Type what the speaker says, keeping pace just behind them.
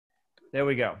There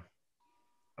we go.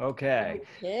 Okay.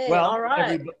 Okay, Well, all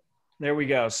right. there we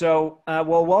go. So,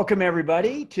 well, welcome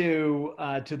everybody to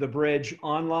the Bridge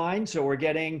Online. So we're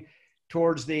getting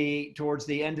towards the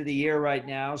end of the year right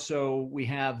now. So we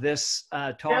have this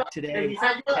talk today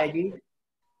with Peggy,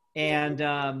 and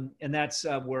that's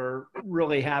we're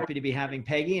really happy to be having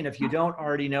Peggy. And if you don't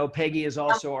already know, Peggy is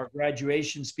also our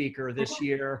graduation speaker this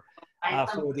year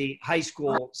for the high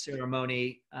school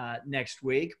ceremony next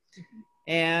week.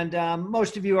 And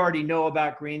most of you already know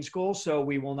about Green School, so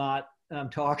we will not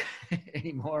talk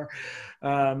anymore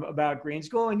about Green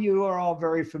School. And you are all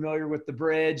very familiar with the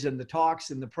Bridge and the talks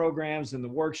and the programs and the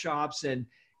workshops and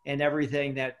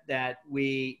everything that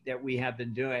we have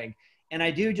been doing. And I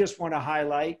do just want to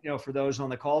highlight, for those on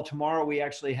the call, tomorrow we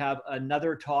actually have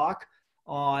another talk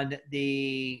on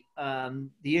the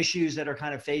issues that are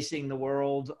kind of facing the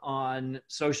world on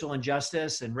social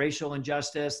injustice and racial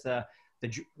injustice,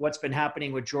 what's been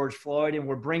happening with George Floyd, and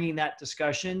we're bringing that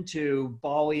discussion to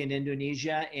Bali in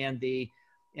Indonesia and the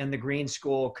Green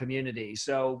School community.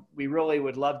 So we really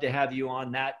would love to have you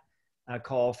on that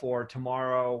call for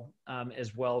tomorrow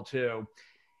as well too.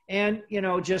 And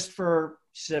just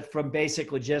from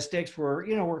basic logistics,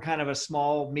 we're kind of a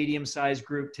small, medium-sized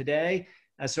group today.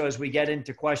 So as we get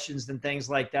into questions and things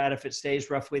like that, if it stays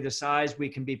roughly the size, we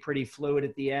can be pretty fluid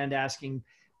at the end, asking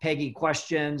Peggy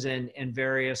questions and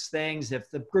various things.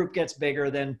 If the group gets bigger,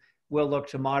 then we'll look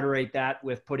to moderate that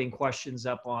with putting questions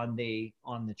up on the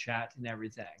chat and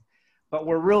everything. But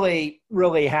we're really,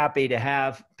 really happy to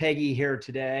have Peggy here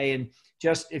today. And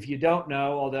just if you don't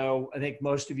know, although I think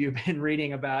most of you have been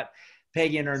reading about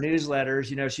Peggy in our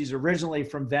newsletters, she's originally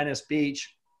from Venice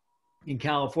Beach in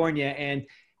California, and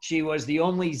she was the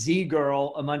only Z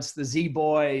girl amongst the Z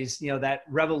boys, that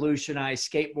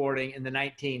revolutionized skateboarding in the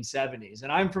 1970s.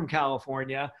 And I'm from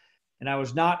California, and I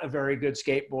was not a very good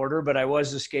skateboarder, but I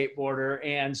was a skateboarder.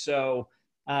 And so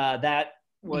that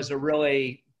was a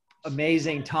really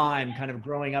amazing time kind of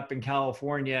growing up in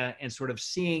California and sort of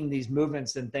seeing these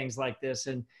movements and things like this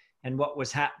and what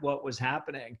was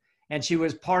happening. And she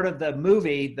was part of the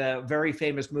movie, the very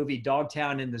famous movie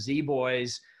Dogtown and the Z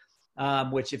Boys,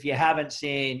 which, if you haven't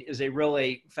seen, is a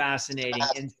really fascinating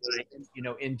insight,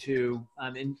 into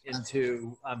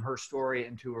her story,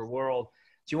 into her world.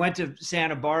 She went to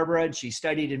Santa Barbara and she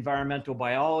studied environmental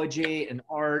biology and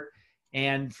art.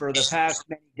 And for the past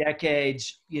many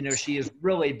decades, she has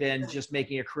really been just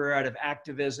making a career out of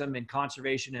activism and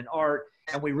conservation and art.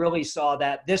 And we really saw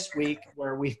that this week,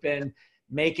 where we've been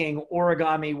making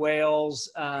origami whales,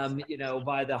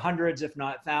 by the hundreds, if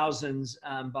not thousands,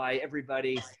 by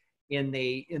everybody in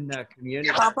the community.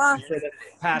 Papa, for the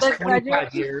past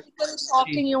 25 years,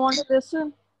 talking, you want to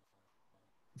listen?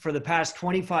 For the past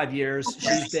 25 years,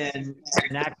 she's been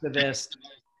an activist.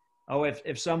 Oh,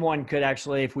 if someone could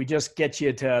actually, if we just get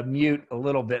you to mute a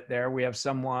little bit there, we have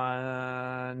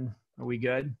someone. Are we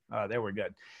good? Oh, there we're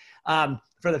good.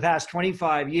 For the past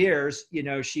 25 years,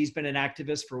 she's been an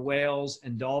activist for Whales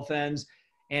and Dolphins,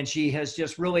 and she has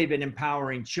just really been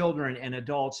empowering children and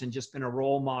adults and just been a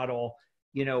role model,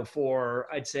 for,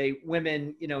 I'd say,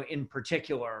 women, in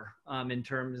particular, in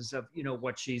terms of,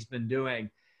 what she's been doing.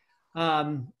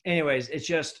 Anyways, it's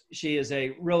just, she is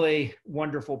a really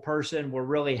wonderful person. We're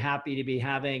really happy to be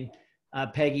having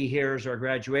Peggy here as our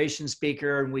graduation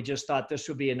speaker. And we just thought this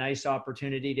would be a nice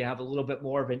opportunity to have a little bit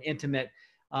more of an intimate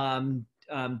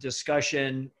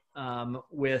discussion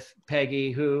with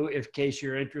Peggy, who, in case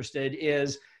you're interested,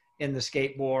 is in the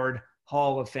Skateboard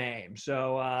Hall of Fame.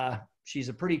 So she's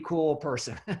a pretty cool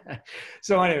person.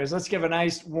 So anyways, let's give a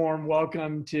nice warm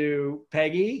welcome to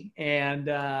Peggy. And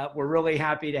we're really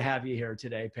happy to have you here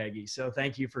today, Peggy. So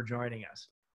thank you for joining us.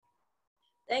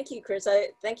 Thank you, Chris. I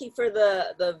thank you for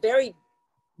the very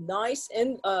nice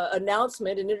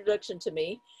announcement and introduction to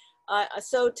me.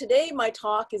 So today my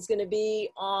talk is going to be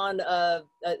on,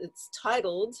 it's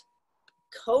titled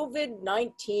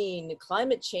COVID-19,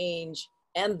 Climate Change,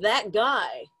 and That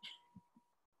Guy.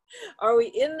 Are we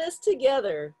in this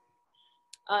together?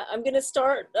 I'm going to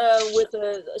start with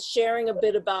sharing a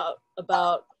bit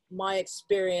about my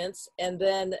experience, and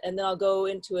then I'll go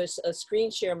into a screen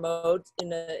share mode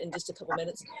in just a couple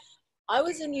minutes. I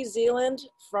was in New Zealand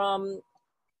from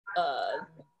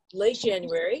late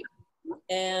January,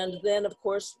 and then of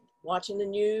course watching the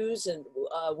news, and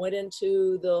went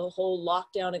into the whole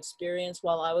lockdown experience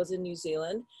while I was in New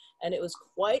Zealand. And it was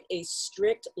quite a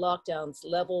strict lockdowns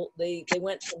level. They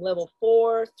went from level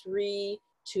 4, 3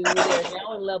 to they're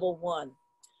now in level 1,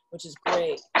 which is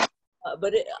great.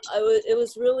 But it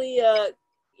was really a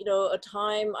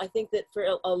time, I think, that for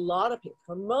a lot of people,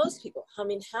 for most people, I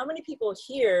mean, how many people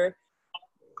here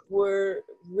were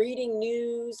reading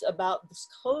news about this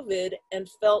COVID and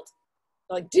felt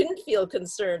like, didn't feel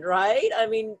concerned, right? I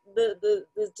mean, the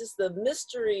just the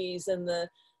mysteries and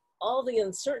all the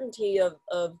uncertainty of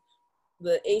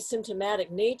the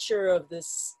asymptomatic nature of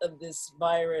this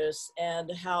virus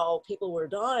and how people were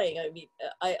dying. I mean,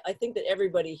 I think that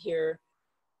everybody here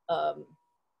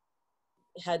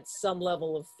had some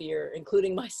level of fear,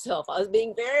 including myself. I was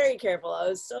being very careful. I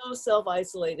was so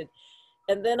self-isolated.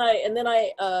 And then I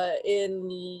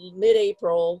in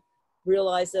mid-April,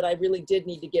 realized that I really did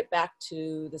need to get back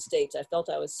to the States. I felt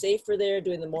I was safer there,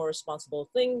 doing the more responsible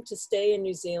thing to stay in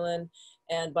New Zealand.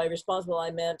 And by responsible,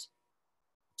 I meant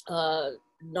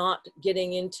not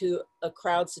getting into a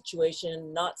crowd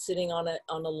situation, not sitting on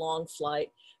a long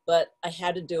flight, but I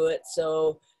had to do it.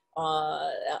 So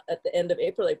at the end of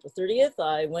April 30th,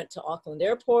 I went to Auckland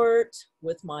Airport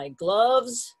with my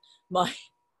gloves, my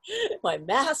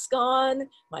mask on,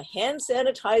 my hand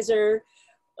sanitizer,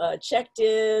 checked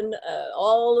in,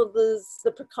 all of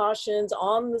the precautions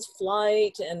on this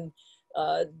flight, and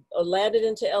landed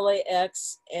into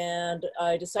LAX. And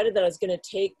I decided that I was going to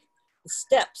take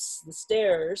the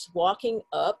stairs, walking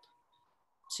up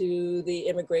to the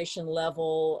immigration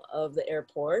level of the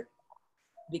airport,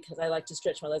 because I like to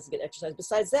stretch my legs and get exercise.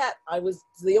 Besides that, I was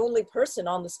the only person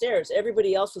on the stairs.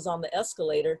 Everybody else was on the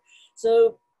escalator.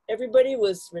 So everybody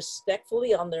was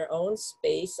respectfully on their own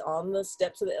space on the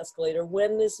steps of the escalator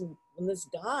when this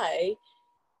guy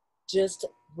just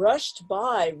rushed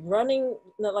by, walking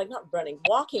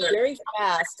very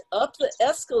fast up the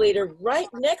escalator right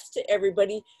next to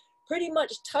everybody, pretty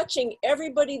much touching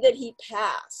everybody that he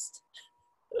passed.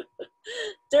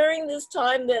 During this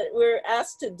time that we're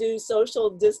asked to do social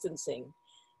distancing.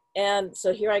 And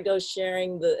so here I go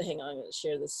sharing hang on, I'm gonna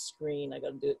share the screen.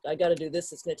 I gotta do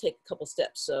this. It's gonna take a couple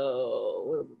steps.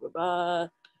 So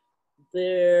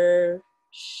there,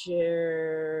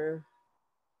 share.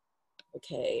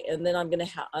 Okay, and then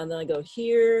and then I go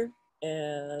here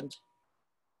and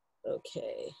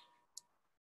okay.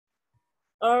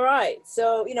 All right,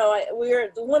 so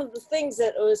one of the things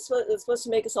that was supposed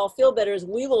to make us all feel better is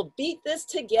we will beat this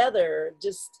together,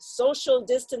 just social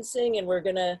distancing, and we're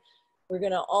gonna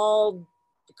all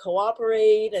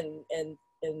cooperate and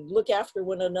look after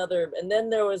one another. And then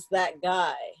there was that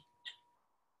guy.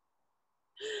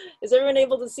 Is everyone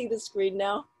able to see the screen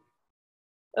now?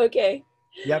 Okay.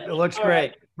 Yep, it looks all great.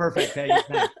 Right. Perfect, Peggy.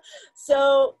 Thanks.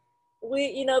 So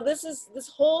this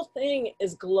whole thing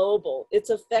is global. It's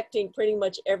affecting pretty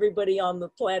much everybody on the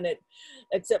planet,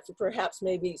 except for perhaps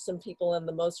maybe some people in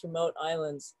the most remote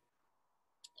islands.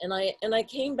 And I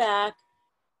came back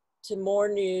to more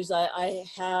news. I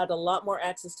had a lot more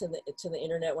access to the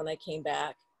internet when I came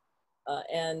back,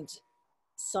 and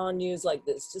saw news like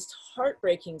this, just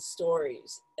heartbreaking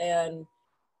stories. And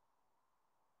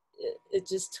it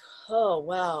just, oh,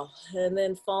 wow. And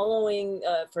then following,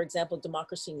 for example,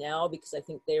 Democracy Now!, because I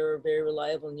think they were a very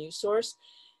reliable news source.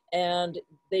 And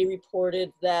they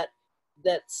reported that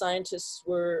scientists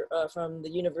were from the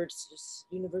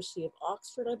University of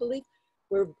Oxford, I believe,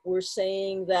 were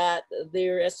saying that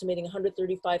they're estimating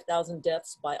 135,000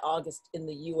 deaths by August in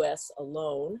the US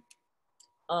alone.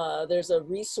 There's a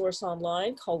resource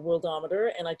online called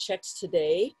Worldometer, and I checked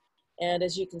today. And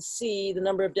as you can see, the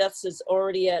number of deaths is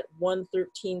already at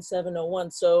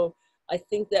 113,701. So I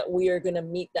think that we are going to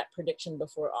meet that prediction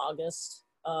before August,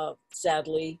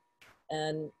 sadly,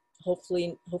 and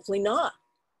hopefully not.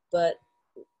 But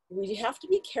we have to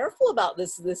be careful about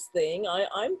this thing.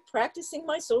 I'm practicing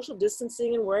my social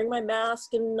distancing and wearing my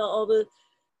mask and all the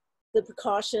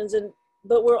precautions,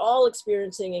 but we're all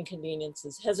experiencing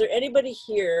inconveniences. Has there anybody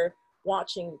here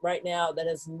watching right now that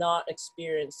has not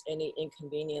experienced any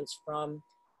inconvenience from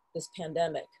this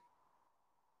pandemic?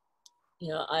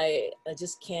 I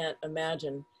just can't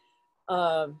imagine.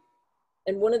 And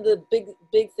one of the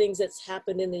big things that's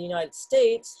happened in the United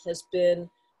States has been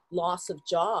loss of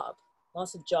job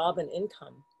and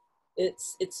income.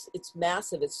 It's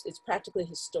massive. It's practically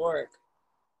historic.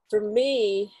 For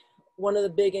me, one of the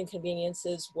big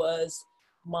inconveniences was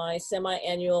my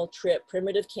semi-annual trip,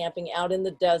 primitive camping out in the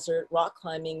desert, rock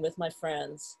climbing with my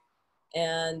friends,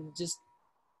 and just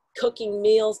cooking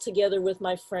meals together with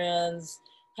my friends,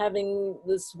 having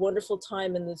this wonderful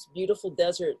time in this beautiful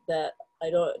desert that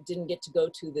I didn't get to go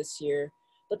to this year.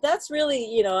 But that's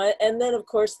really, and then of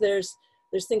course there's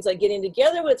things like getting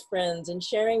together with friends and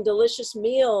sharing delicious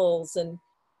meals. And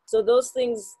so those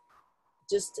things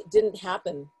just didn't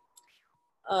happen.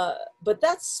 But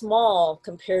that's small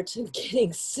compared to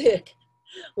getting sick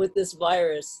with this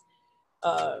virus.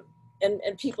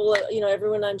 And people,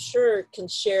 everyone I'm sure can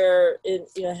share,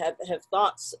 have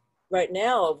thoughts right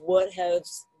now of what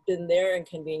has been their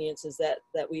inconveniences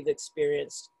that we've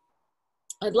experienced.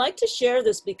 I'd like to share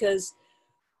this because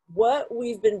what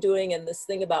we've been doing, and this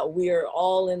thing about we are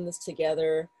all in this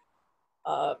together,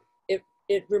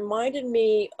 it reminded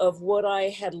me of what I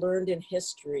had learned in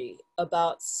history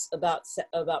about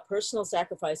personal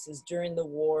sacrifices during the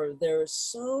war. There was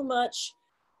so much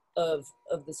of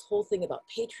this whole thing about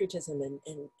patriotism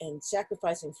and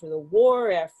sacrificing for the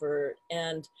war effort.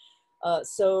 And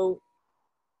so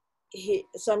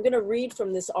I'm going to read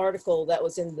from this article that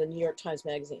was in the New York Times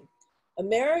Magazine.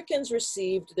 Americans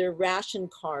received their ration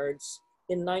cards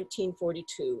in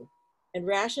 1942, and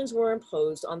rations were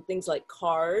imposed on things like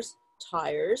cars,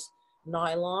 tires,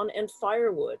 nylon, and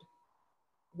firewood.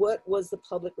 What was the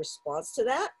public response to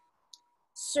that?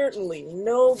 Certainly,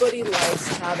 nobody likes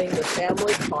having the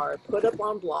family car put up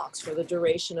on blocks for the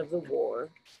duration of the war.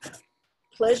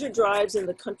 Pleasure drives in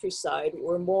the countryside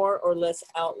were more or less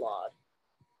outlawed.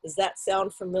 Does that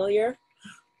sound familiar?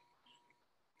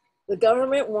 The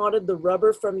government wanted the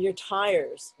rubber from your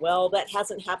tires. Well, that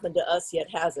hasn't happened to us yet,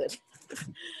 has it?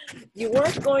 You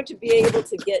weren't going to be able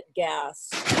to get gas.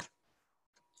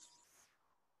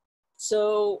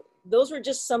 So those were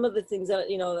just some of the things that,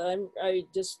 I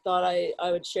just thought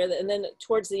I would share that. And then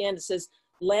towards the end, it says,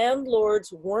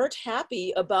 landlords weren't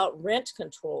happy about rent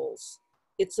controls.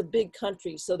 It's a big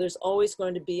country, so there's always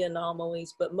going to be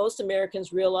anomalies, but most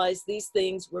Americans realized these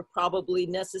things were probably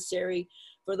necessary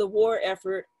for the war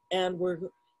effort and were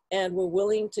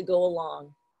willing to go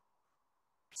along.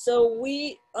 So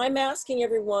I'm asking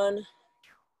everyone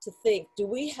to think, do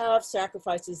we have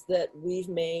sacrifices that we've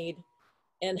made,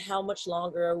 and how much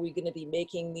longer are we going to be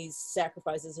making these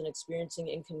sacrifices and experiencing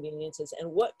inconveniences,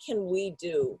 and what can we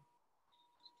do?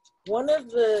 One of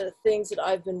the things that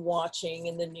I've been watching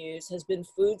in the news has been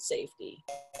food safety.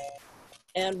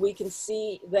 And we can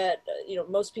see that,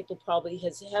 most people probably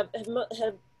have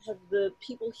the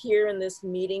people here in this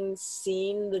meeting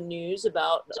seen the news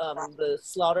about the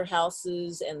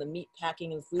slaughterhouses and the meat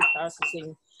packing and food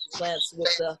processing plants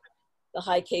with the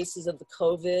high cases of the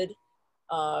COVID.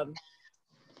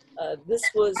 This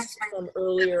was from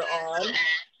earlier on.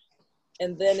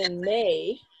 And then in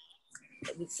May,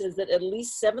 it says that at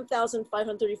least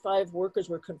 7,535 workers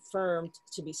were confirmed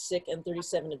to be sick and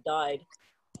 37 had died.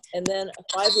 And then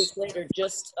 5 weeks later,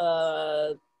 just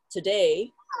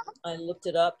today, I looked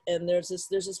it up, and there's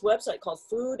this website called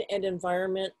Food and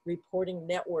Environment Reporting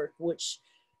Network, which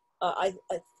I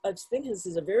think this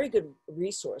is a very good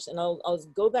resource. And I'll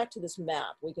go back to this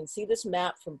map. We can see this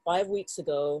map from 5 weeks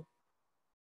ago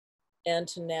and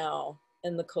to now,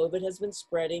 and the COVID has been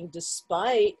spreading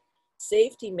despite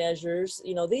safety measures.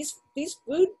 These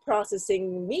food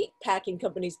processing meat packing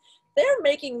companies, they're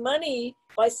making money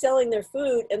by selling their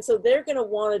food, and so they're going to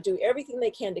want to do everything they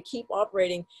can to keep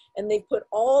operating, and they've put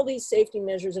all these safety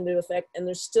measures into effect, and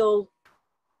they're still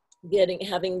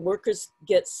having workers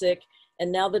get sick,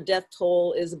 and now the death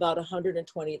toll is about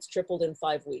 120. It's tripled in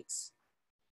 5 weeks.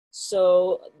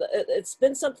 So it's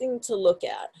been something to look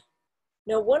at.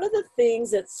 Now, one of the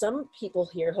things that some people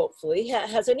here, hopefully,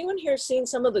 has anyone here seen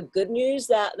some of the good news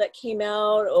that came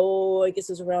out? I guess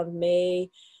it was around May,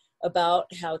 about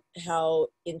how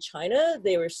in China,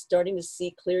 they were starting to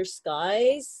see clear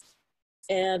skies,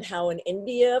 and how in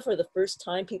India, for the first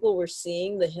time, people were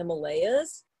seeing the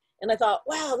Himalayas. And I thought,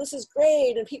 wow, this is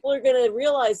great. And people are going to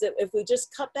realize that if we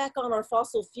just cut back on our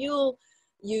fossil fuel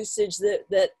usage,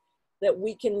 that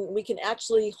we can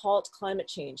actually halt climate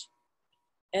change.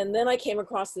 And then I came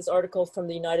across this article from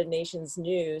the United Nations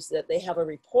News that they have a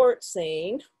report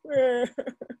saying the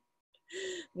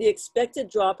expected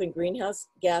drop in greenhouse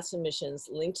gas emissions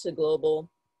linked to global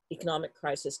economic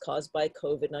crisis caused by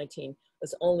COVID-19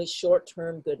 was only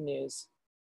short-term good news.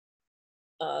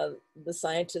 The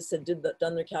scientists had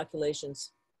done their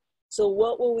calculations. So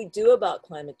what will we do about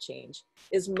climate change?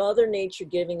 Is Mother Nature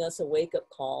giving us a wake-up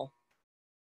call?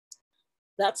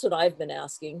 That's what I've been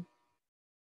asking.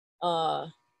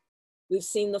 We've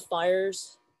seen the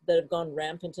fires that have gone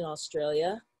rampant in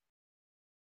Australia.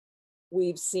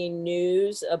 We've seen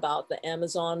news about the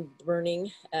Amazon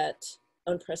burning at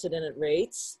unprecedented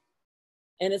rates.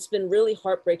 And it's been really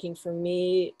heartbreaking for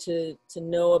me to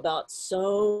know about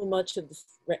so much of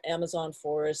the Amazon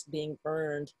forest being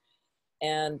burned,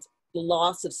 and the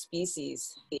loss of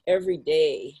species every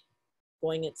day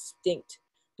going extinct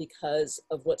because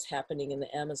of what's happening in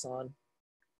the Amazon.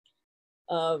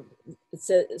 It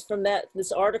says from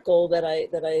this article that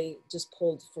I just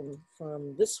pulled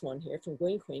from this one here from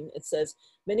Green Queen, it says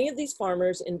many of these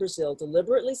farmers in Brazil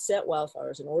deliberately set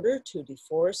wildfires in order to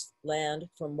deforest land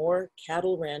for more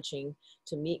cattle ranching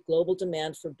to meet global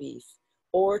demand for beef,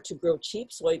 or to grow cheap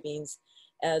soybeans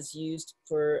as used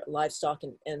for livestock,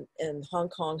 and Hong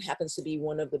Kong happens to be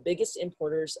one of the biggest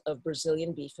importers of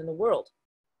Brazilian beef in the world,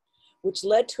 which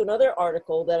led to another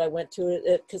article that I went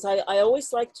to, because I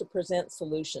always like to present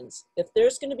solutions. If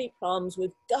there's going to be problems,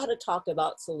 we've got to talk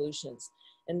about solutions,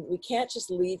 and we can't just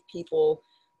leave people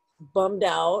bummed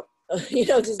out, you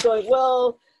know, just going,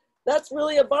 well, that's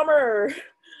really a bummer,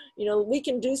 you know, we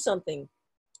can do something.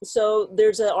 So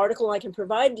there's an article, I can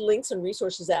provide links and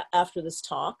resources after this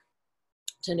talk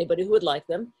to anybody who would like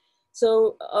them.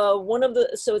 So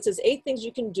so it says 8 things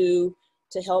you can do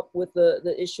to help with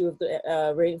the issue of the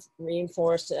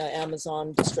rainforest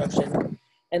Amazon destruction.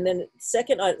 And then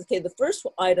the first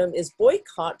item is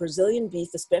boycott Brazilian beef,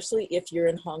 especially if you're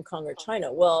in Hong Kong or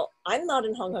China. Well, I'm not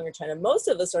in Hong Kong or China. Most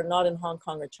of us are not in Hong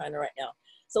Kong or China right now.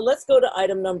 So let's go to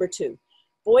item number 2,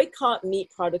 boycott meat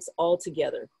products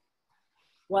altogether.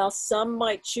 While some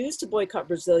might choose to boycott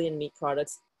Brazilian meat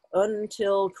products,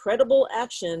 until credible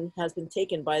action has been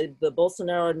taken by the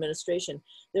Bolsonaro administration,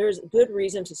 there's good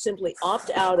reason to simply opt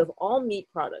out of all meat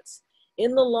products.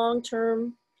 In the long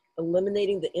term,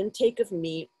 eliminating the intake of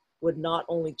meat would not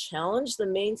only challenge the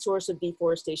main source of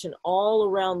deforestation all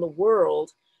around the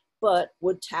world, but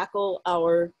would tackle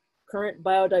our current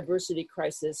biodiversity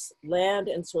crisis, land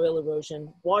and soil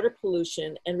erosion, water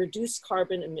pollution, and reduce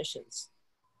carbon emissions.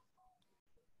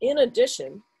 In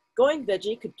addition, going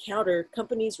veggie could counter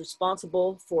companies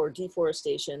responsible for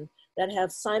deforestation that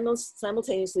have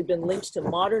simultaneously been linked to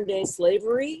modern day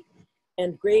slavery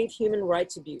and grave human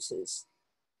rights abuses.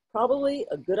 Probably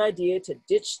a good idea to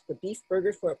ditch the beef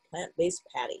burger for a plant-based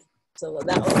patty. So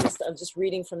that was I'm just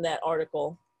reading from that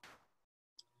article.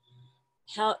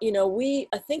 How, you know,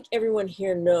 I think everyone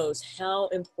here knows how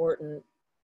important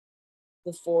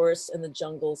the forests and the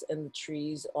jungles and the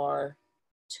trees are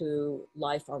to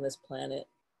life on this planet.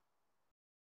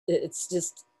 It's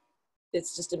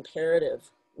just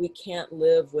imperative. We can't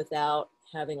live without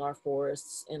having our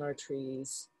forests and our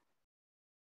trees.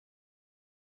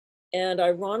 And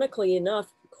ironically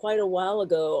enough, quite a while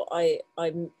ago, I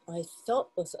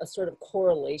felt a sort of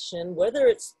correlation, whether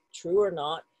it's true or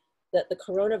not, that the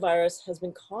coronavirus has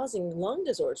been causing lung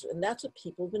disorders, and that's what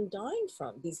people have been dying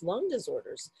from, these lung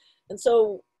disorders. And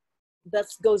so that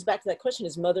goes back to that question: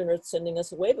 is Mother Earth sending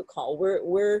us a wake-up call?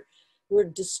 We're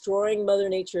destroying Mother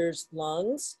Nature's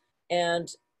lungs,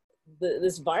 and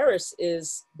this virus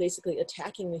is basically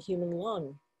attacking the human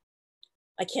lung.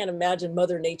 I can't imagine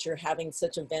Mother Nature having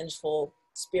such a vengeful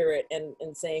spirit and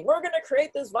saying, we're going to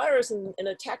create this virus and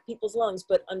attack people's lungs.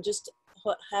 But I'm just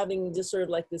having just sort of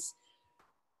like this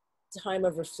time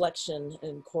of reflection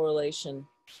and correlation.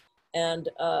 And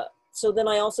so then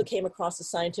I also came across a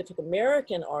Scientific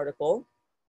American article,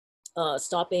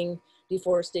 Stopping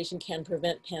Deforestation Can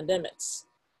Prevent Pandemics.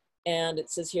 And it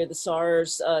says here, the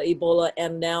SARS, Ebola,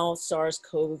 and now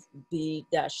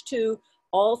SARS-CoV-2,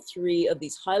 all 3 of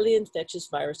these highly infectious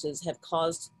viruses have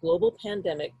caused global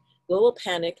panic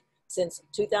since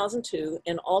 2002,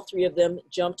 and all 3 of them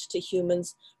jumped to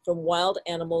humans from wild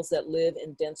animals that live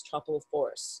in dense tropical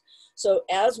forests. So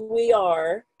as we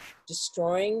are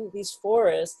destroying these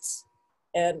forests,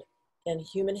 and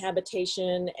human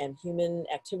habitation and human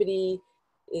activity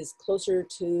is closer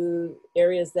to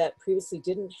areas that previously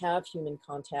didn't have human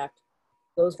contact,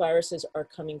 those viruses are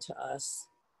coming to us.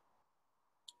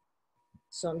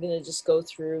 So I'm going to just go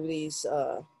through these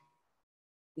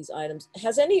items.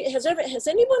 Has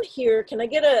anyone here, can I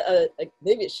get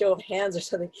maybe a show of hands or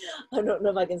something? I don't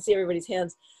know if I can see everybody's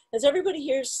hands. Has everybody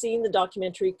here seen the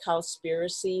documentary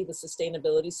Cowspiracy, The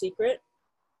Sustainability Secret?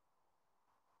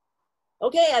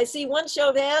 Okay, I see 1 show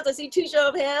of hands. I see 2 show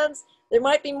of hands. There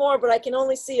might be more, but I can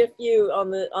only see a few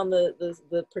on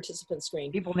the participant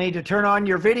screen. People need to turn on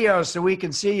your videos so we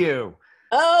can see you.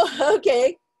 Oh,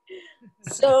 okay.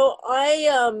 So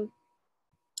I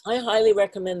highly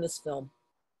recommend this film.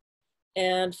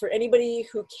 And for anybody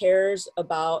who cares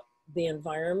about the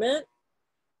environment,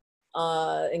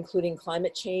 including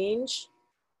climate change,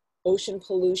 ocean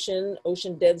pollution,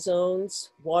 ocean dead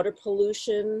zones, water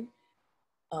pollution,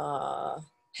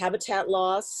 habitat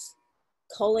loss,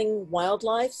 culling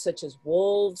wildlife such as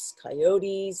wolves,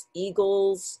 coyotes,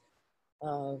 eagles,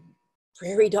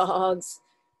 prairie dogs,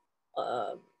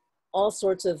 all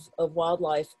sorts of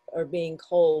wildlife are being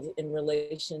culled in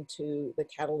relation to the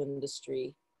cattle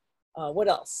industry. What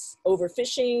else?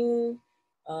 Overfishing,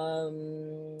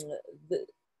 the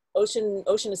ocean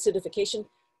acidification.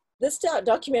 This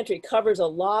documentary covers a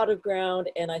lot of ground,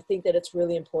 and I think that it's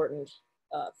really important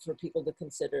for people to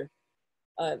consider.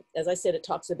 As I said, it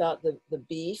talks about the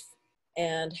beef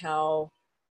and how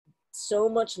so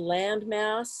much land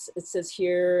mass, it says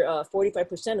here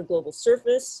 45% of global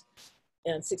surface,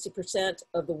 and 60%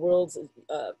 of the world's,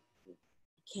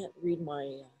 can't read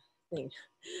my thing,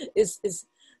 is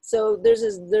so there's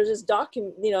this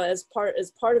document, you know, as part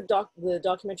of the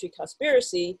documentary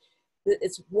Cowspiracy,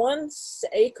 it's 1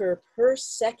 acre per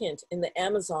second in the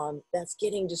Amazon that's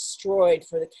getting destroyed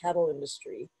for the cattle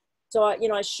industry. So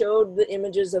I showed the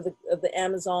images of the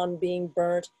Amazon being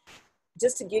burnt,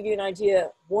 just to give you an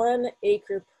idea. 1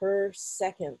 acre per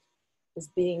second is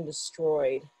being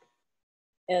destroyed,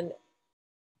 and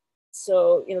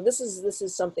so this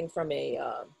is something from a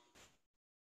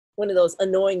one of those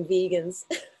annoying vegans.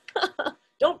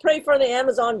 Don't pray for the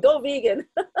Amazon, go vegan.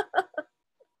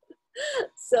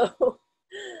 So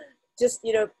just,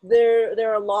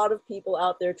 there are a lot of people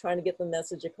out there trying to get the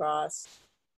message across.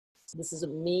 This is a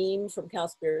meme from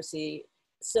Cowspiracy.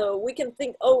 So we can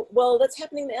think, oh, well, that's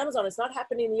happening in the Amazon. It's not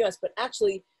happening in the US, but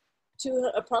actually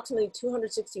approximately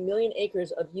 260 million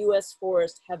acres of US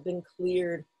forest have been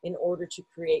cleared in order to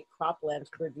create cropland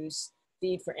to produce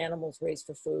feed for animals raised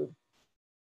for food.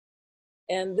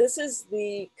 And this is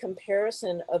the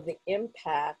comparison of the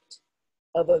impact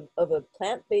of a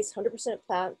plant-based, 100%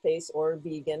 plant-based or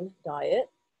vegan diet,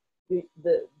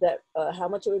 how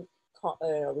much it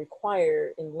would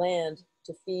require in land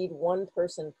to feed 1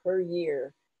 person per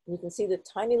year. And you can see the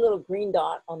tiny little green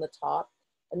dot on the top.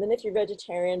 And then if you're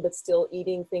vegetarian, but still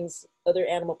eating things, other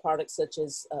animal products such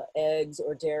as eggs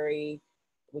or dairy,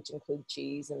 which include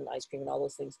cheese and ice cream and all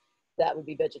those things, that would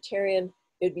be vegetarian.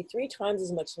 It would be 3 times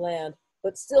as much land.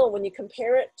 But still, when you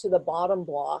compare it to the bottom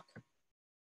block,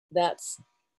 that's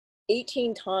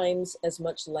 18 times as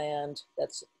much land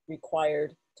that's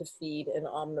required to feed an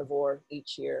omnivore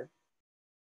each year.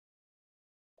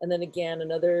 And then again,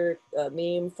 another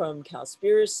meme from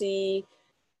Cowspiracy,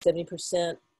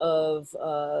 70% of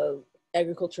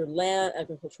agricultural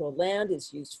land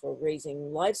is used for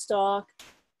raising livestock,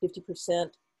 30%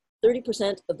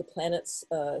 of the planet's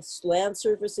land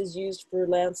surface is used for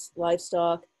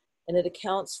livestock, and it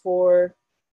accounts for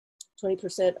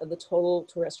 20% of the total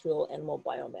terrestrial animal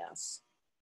biomass.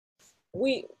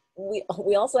 We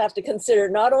also have to consider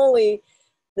not only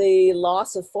the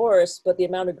loss of forests, but the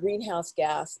amount of greenhouse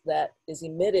gas that is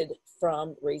emitted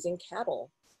from raising cattle.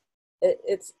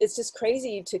 It's just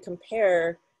crazy to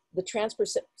compare the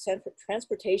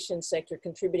transportation sector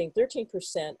contributing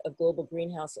 13% of global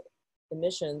greenhouse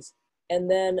emissions, and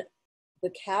then the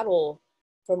cattle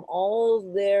from all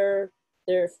their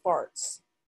farts.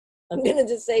 I'm gonna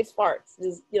just say farts,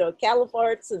 just, cattle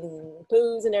farts and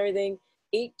poos and everything,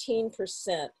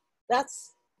 18%.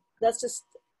 That's just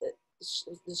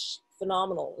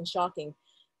phenomenal and shocking.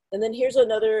 And then here's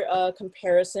another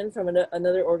comparison from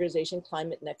another organization,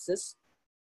 Climate Nexus,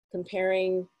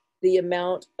 comparing the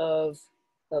amount of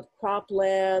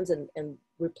croplands and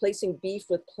replacing beef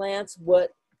with plants,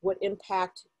 what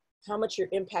impact, how much your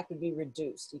impact would be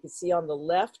reduced. You can see on the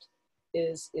left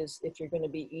is if you're going to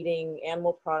be eating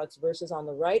animal products versus on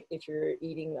the right if you're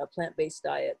eating a plant-based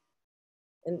diet.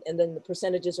 And then the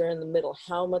percentages are in the middle,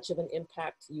 how much of an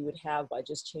impact you would have by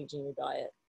just changing your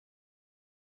diet.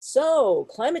 So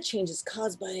climate change is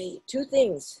caused by 2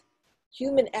 things,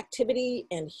 human activity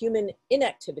and human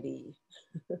inactivity.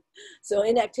 So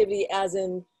inactivity as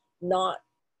in not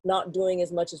doing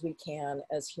as much as we can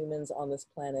as humans on this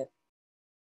planet.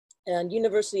 And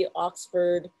University of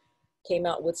Oxford came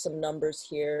out with some numbers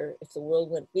here. If the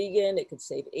world went vegan, it could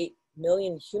save 8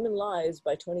 million human lives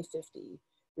by 2050,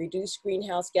 reduce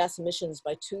greenhouse gas emissions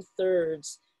by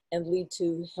 2/3, and lead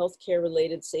to healthcare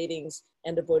related savings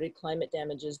and avoided climate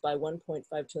damages by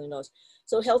 $1.5 trillion.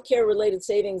 So healthcare related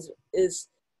savings is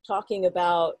talking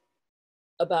about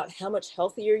how much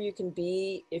healthier you can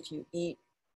be if you eat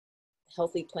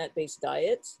healthy plant-based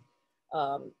diets.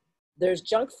 There's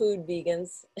junk food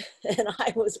vegans, and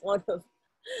I was one of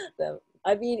them.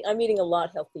 I'm eating a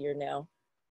lot healthier now.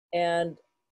 And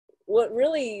what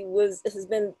really has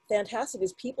been fantastic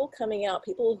is people coming out,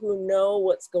 people who know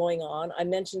what's going on. I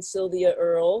mentioned Sylvia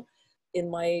Earle in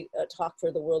my talk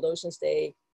for the World Oceans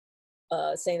Day,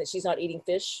 saying that she's not eating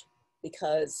fish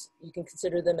because you can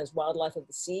consider them as wildlife of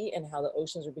the sea and how the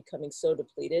oceans are becoming so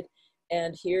depleted.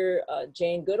 And here,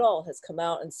 Jane Goodall has come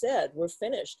out and said, we're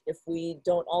finished if we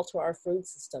don't alter our food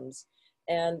systems.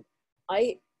 And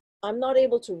I'm not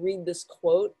able to read this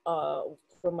quote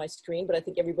from my screen, but I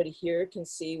think everybody here can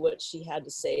see what she had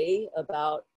to say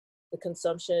about the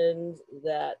consumption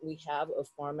that we have of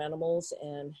farm animals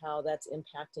and how that's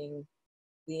impacting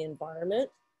the environment.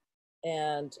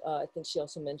 And I think she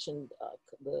also mentioned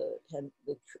the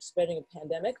spreading of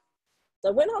pandemic. So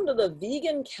I went onto the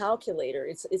vegan calculator.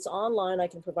 It's online. I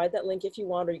can provide that link if you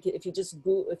want, or if you just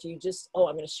Google, oh,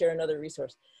 I'm going to share another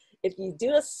resource. If you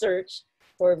do a search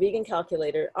for a vegan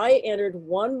calculator. I entered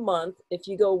 1 month. If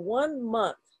you go 1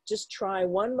 month, just try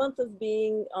 1 month of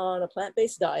being on a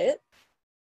plant-based diet,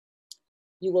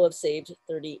 you will have saved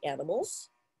 30 animals,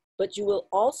 but you will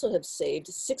also have saved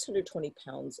 620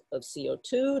 pounds of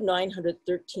CO2,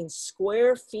 913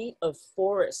 square feet of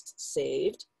forest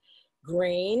saved,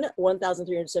 grain,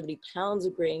 1,370 pounds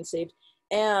of grain saved,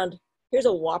 and here's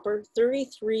a whopper,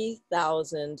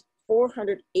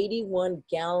 33,481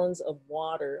 gallons of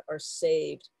water are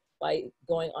saved by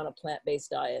going on a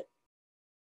plant-based diet.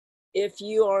 If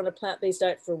you are on a plant-based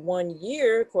diet for 1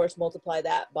 year, of course, multiply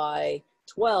that by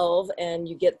 12 and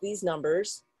you get these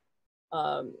numbers.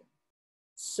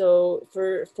 So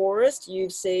for forest,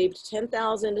 you've saved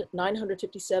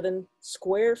 10,957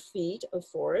 square feet of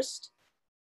forest,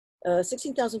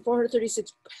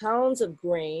 16,436 pounds of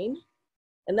grain.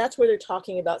 And that's where they're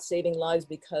talking about saving lives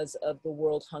because of the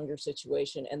world hunger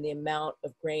situation and the amount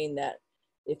of grain that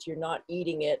if you're not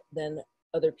eating it, then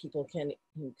other people can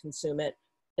consume it.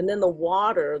 And then the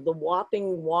water, the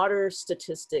whopping water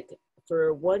statistic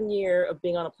for 1 year of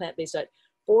being on a plant-based diet,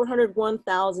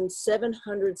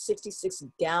 401,766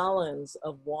 gallons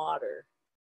of water.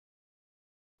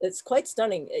 It's quite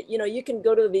stunning. You know, you can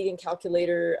go to the Vegan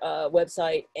Calculator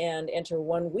website and enter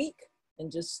 1 week and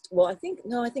just, well, I think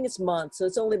it's months. So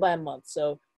it's only by a month.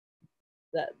 So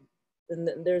that, and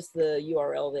then there's the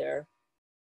URL there.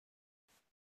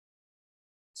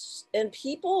 And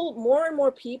people, more and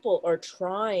more people are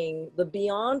trying the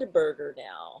Beyond Burger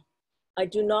now. I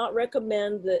do not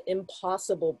recommend the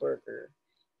Impossible Burger.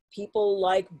 People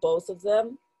like both of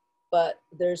them, but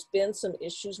there's been some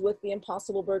issues with the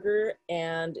Impossible Burger.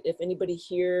 And if anybody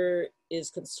here is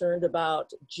concerned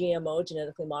about GMO,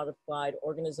 genetically modified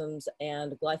organisms,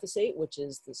 and glyphosate, which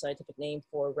is the scientific name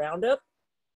for Roundup,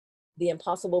 the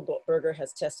Impossible Burger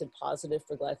has tested positive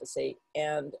for glyphosate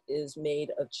and is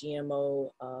made of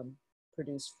GMO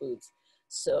produced foods,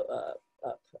 so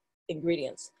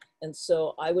ingredients. And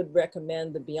so I would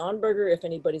recommend the Beyond Burger if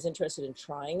anybody's interested in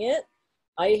trying it.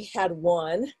 I had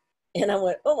one and I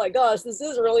went, oh my gosh, this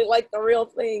is really like the real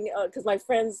thing. Because my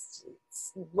friends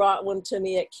brought one to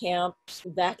me at camp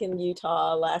back in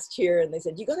Utah last year. And they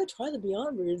said, you got to try the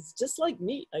Beyond Burger. It's just like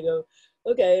meat. I go,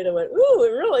 okay. And I went, ooh,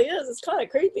 it really is. It's kind of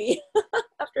creepy.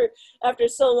 After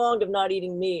so long of not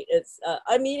eating meat, it's,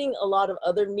 I'm eating a lot of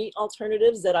other meat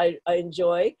alternatives that I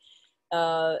enjoy.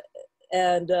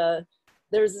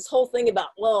 There's this whole thing about,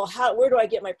 well, where do I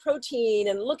get my protein?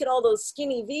 And look at all those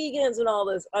skinny vegans and all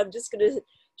this. I'm just going to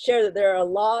share that there are a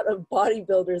lot of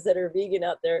bodybuilders that are vegan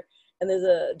out there. And there's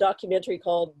a documentary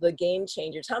called The Game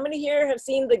Changers. How many here have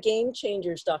seen the Game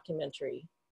Changers documentary?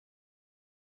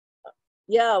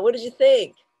 Yeah, what did you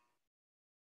think?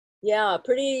 Yeah,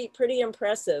 pretty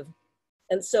impressive.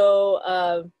 And so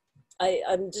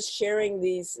I'm just sharing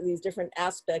these different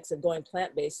aspects of going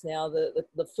plant-based now,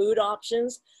 the food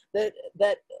options that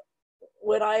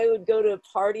when I would go to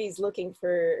parties looking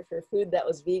for food that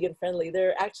was vegan friendly,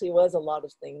 there actually was a lot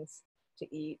of things to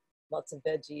eat, lots of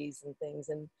veggies and things,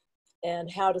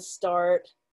 and how to start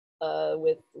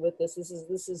with this. This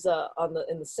is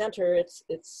in the center.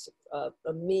 It's a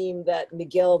meme that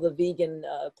Miguel the vegan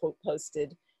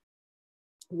posted.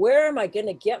 Where am I going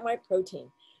to get my protein?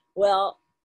 Well,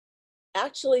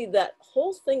 actually, that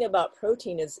whole thing about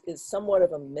protein is somewhat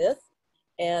of a myth.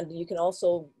 And you can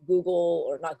also Google,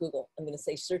 or not Google, I'm going to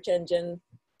say search engine,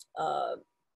 the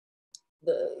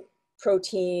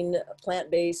protein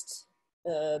plant-based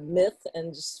myth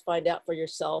and just find out for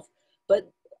yourself.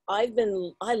 But I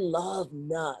love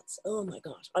nuts. Oh my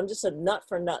gosh, I'm just a nut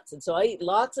for nuts. And so I eat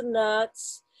lots of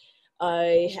nuts.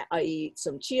 I eat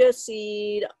some chia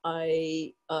seed.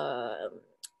 I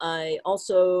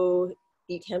also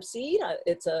eat hemp seed.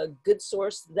 It's a good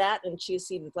source. That and chia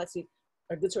seed and flaxseed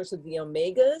are a good source of the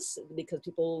omegas because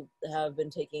people have been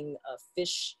taking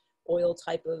fish oil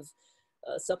type of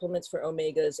supplements for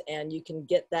omegas, and you can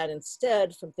get that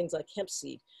instead from things like hemp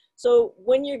seed. So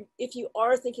if you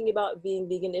are thinking about being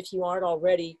vegan, if you aren't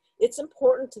already, it's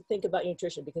important to think about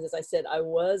nutrition because, as I said, I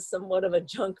was somewhat of a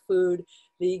junk food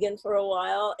vegan for a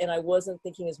while, and I wasn't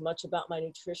thinking as much about my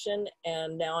nutrition.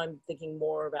 And now I'm thinking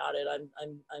more about it. I'm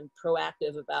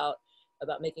proactive about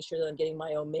making sure that I'm getting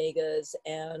my omegas.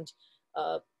 And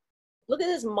look at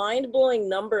this mind-blowing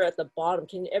number at the bottom.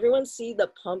 Can everyone see the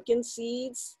pumpkin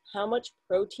seeds? How much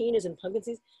protein is in pumpkin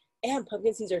seeds? And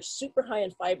pumpkin seeds are super high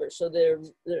in fiber, so they're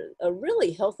a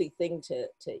really healthy thing to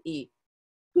eat.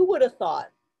 Who would have thought?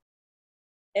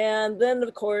 And then,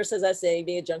 of course, as I say,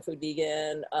 being a junk food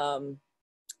vegan,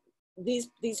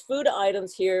 these food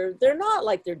items here, they're not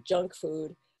like they're junk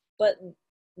food, but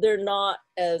they're not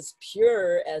as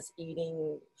pure as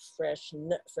eating fresh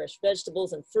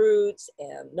vegetables and fruits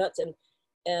and nuts,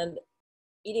 and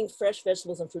eating fresh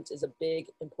vegetables and fruits is a big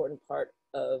important part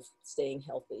of staying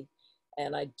healthy.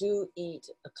 And I do eat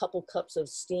a couple cups of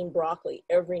steamed broccoli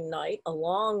every night,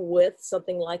 along with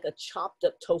something like a chopped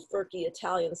up tofurkey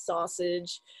Italian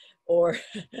sausage, or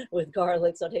with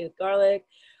garlic, sauteed with garlic.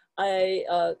 I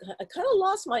kind of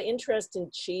lost my interest in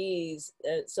cheese,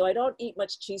 so I don't eat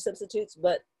much cheese substitutes,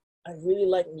 but I really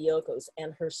like Miyoko's,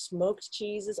 and her smoked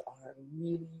cheeses are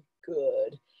really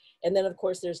good. And then of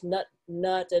course there's nut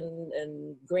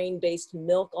and grain-based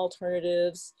milk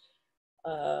alternatives.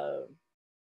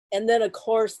 And then of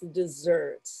course the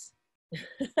desserts.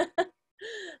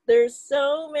 There's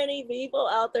so many people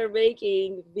out there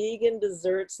making vegan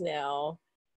desserts now,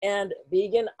 and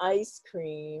vegan ice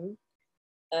cream.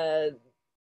 There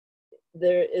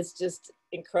is just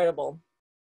incredible.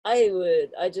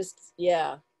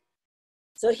 Yeah.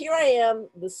 So here I am,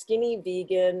 the skinny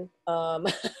vegan.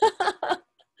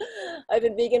 I've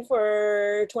been vegan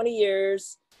for 20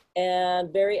 years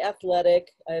and very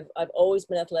athletic. I've always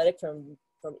been athletic from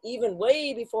even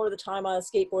way before the time I was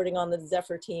skateboarding on the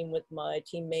Zephyr team with my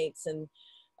teammates, and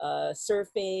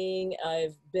surfing.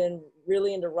 I've been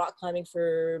really into rock climbing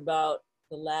for about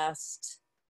the last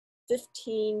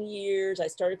 15 years. I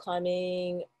started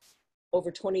climbing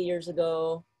over 20 years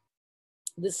ago.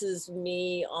 This is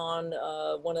me on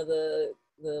one of the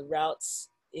routes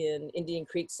in Indian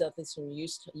Creek, southeastern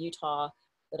Utah,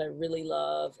 that I really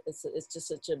love. It's just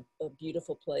such a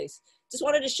beautiful place. Just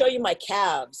wanted to show you my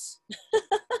calves.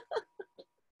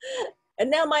 And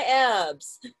now my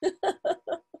abs.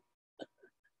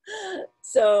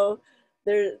 So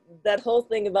that whole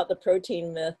thing about the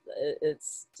protein myth,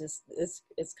 it's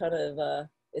kind of,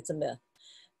 it's a myth.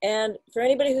 And for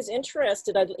anybody who's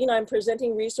interested, I'm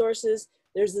presenting resources.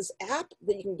 There's this app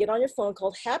that you can get on your phone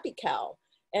called Happy Cow.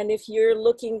 And if you're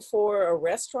looking for a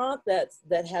restaurant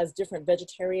that has different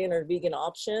vegetarian or vegan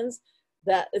options,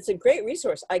 it's a great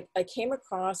resource. I came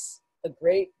across a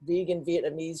great vegan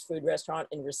Vietnamese food restaurant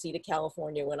in Reseda,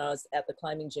 California, when I was at the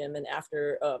climbing gym. And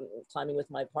after climbing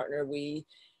with my partner,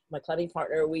 my climbing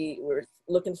partner, we were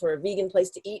looking for a vegan place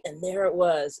to eat, and there it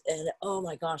was. And oh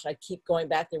my gosh, I keep going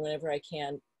back there whenever I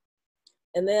can.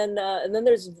 And then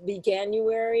there's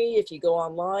Veganuary. If you go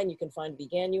online, you can find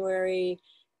Veganuary.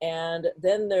 And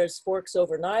then there's Forks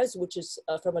Over Knives, which is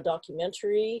from a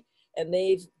documentary, and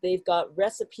they've got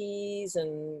recipes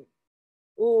and,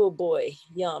 oh boy,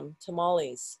 yum,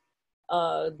 tamales.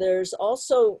 There's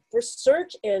also, for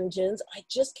search engines, I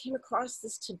just came across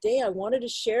this today. I wanted to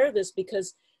share this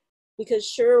because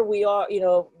sure, we are,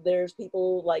 there's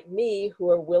people like me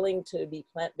who are willing to be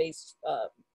plant-based.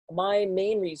 My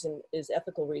main reason is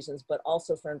ethical reasons, but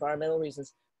also for environmental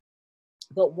reasons.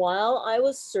 But while I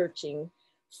was searching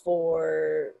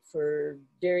for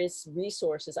various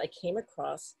resources, I came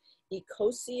across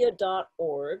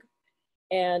ecosia.org.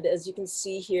 And as you can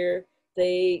see here,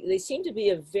 they seem to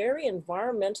be a very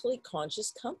environmentally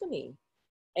conscious company.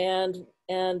 And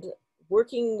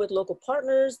working with local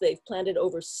partners, they've planted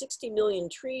over 60 million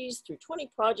trees through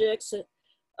 20 projects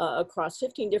across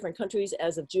 15 different countries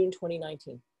as of June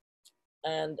 2019.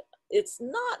 And it's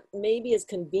not maybe as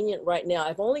convenient right now.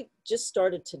 I've only just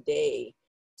started today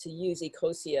to use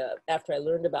Ecosia after I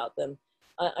learned about them.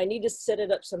 I need to set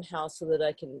it up somehow so that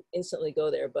I can instantly go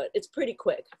there, but it's pretty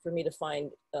quick for me to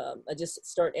find. I just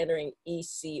start entering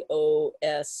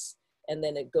ECOS, and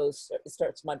then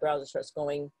my browser starts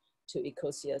going to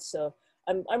Ecosia. So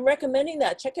I'm recommending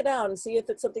that. Check it out and see if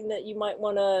it's something that you might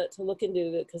want to look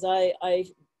into, because I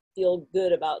feel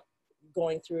good about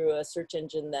going through a search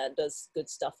engine that does good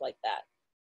stuff like that.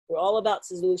 We're all about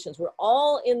solutions. We're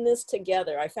all in this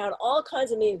together. I found all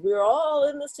kinds of memes. We're all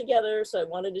in this together. So I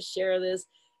wanted to share this.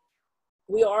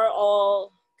 We are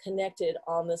all connected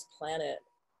on this planet.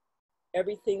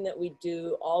 Everything that we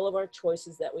do, all of our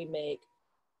choices that we make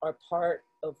are part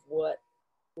of what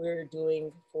we're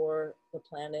doing for the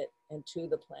planet and to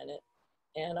the planet.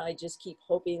 And I just keep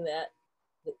hoping that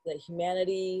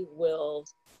humanity will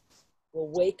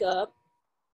wake up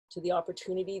to the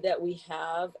opportunity that we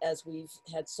have, as we've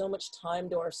had so much time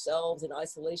to ourselves in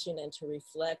isolation and to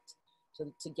reflect,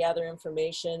 to gather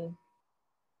information.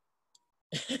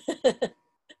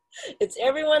 It's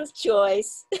everyone's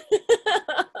choice.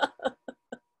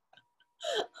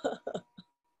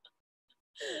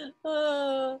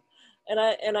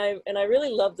 And I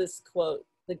really love this quote.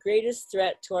 The greatest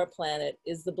threat to our planet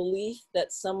is the belief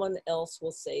that someone else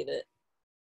will save it.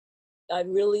 I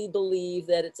really believe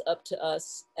that it's up to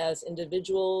us as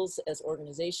individuals, as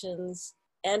organizations,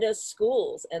 and as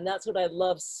schools. And that's what I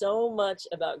love so much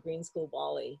about Green School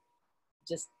Bali.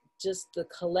 Just the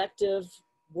collective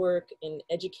work in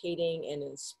educating and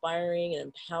inspiring and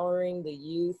empowering the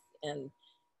youth. And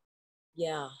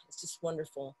yeah, it's just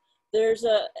wonderful. There's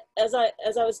as I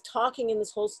was talking in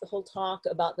this whole talk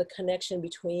about the connection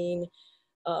between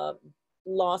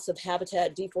loss of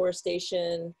habitat,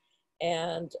 deforestation,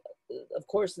 and of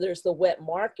course there's the wet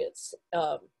markets.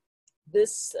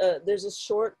 There's a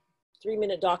short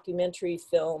 3-minute documentary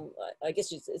film, I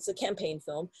guess it's a campaign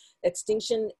film,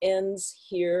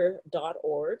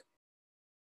 extinctionendshere.org.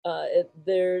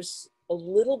 There's a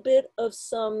little bit of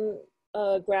some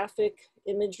graphic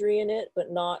imagery in it,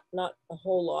 but not a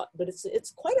whole lot. But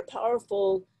it's quite a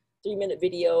powerful 3-minute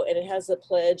video, and it has a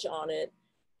pledge on it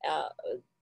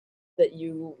that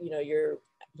you're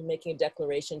making a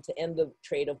declaration to end the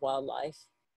trade of wildlife.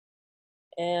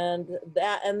 And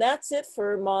that's it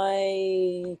for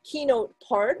my keynote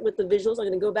part with the visuals. I'm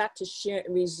going to go back to share,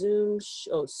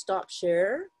 stop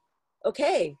share.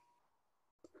 Okay.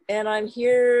 And I'm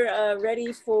here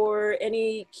ready for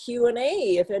any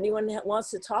Q&A. If anyone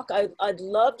wants to talk, I'd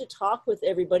love to talk with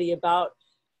everybody about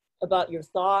your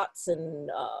thoughts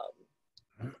and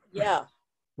yeah.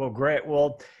 Well, great.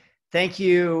 Well, thank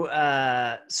you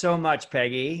so much,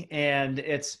 Peggy. And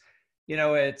it's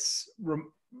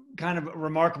kind of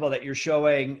remarkable that you're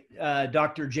showing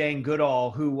Dr. Jane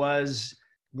Goodall, who was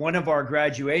one of our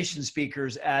graduation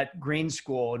speakers at Green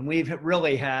School. And we've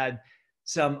really had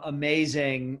some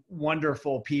amazing,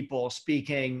 wonderful people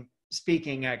speaking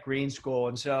at Green School.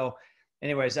 And so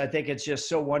anyways, I think it's just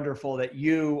so wonderful that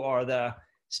you are the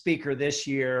speaker this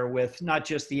year, with not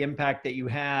just the impact that you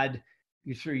had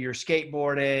through your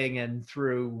skateboarding and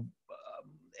through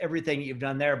everything you've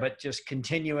done there, but just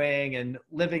continuing and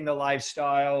living the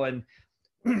lifestyle. And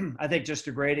I think just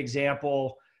a great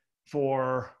example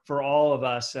for all of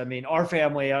us. I mean, our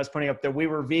family, I was putting up that we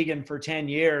were vegan for 10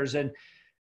 years, and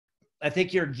I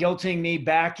think you're guilting me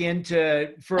back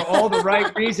into, for all the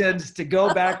right reasons, to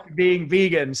go back to being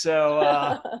vegan.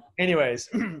 So anyways,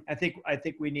 I think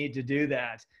we need to do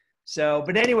that. So,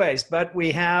 but anyways, but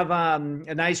we have a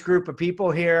nice group of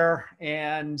people here,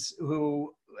 and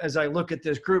who, as I look at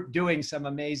this group, doing some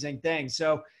amazing things.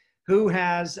 So who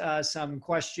has some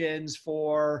questions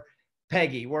for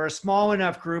Peggy? We're a small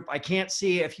enough group. I can't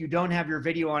see, if you don't have your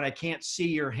video on, I can't see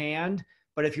your hand.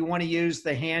 But if you want to use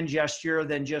the hand gesture,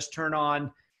 then just turn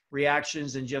on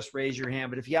reactions and just raise your hand.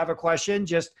 But if you have a question,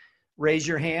 just raise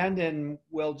your hand, and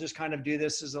we'll just kind of do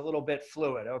this as a little bit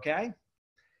fluid, okay?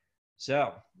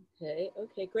 So.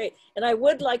 Okay, great. And I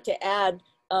would like to add,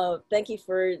 thank you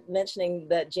for mentioning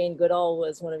that Jane Goodall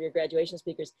was one of your graduation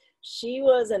speakers. She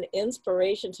was an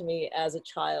inspiration to me as a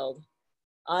child.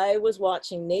 I was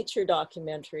watching nature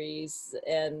documentaries,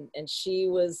 and she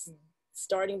was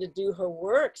starting to do her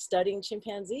work studying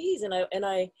chimpanzees, and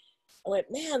I went,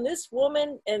 man, this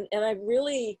woman, and I've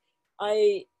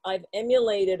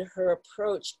emulated her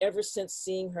approach ever since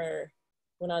seeing her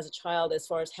when I was a child, as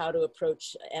far as how to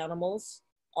approach animals,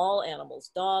 all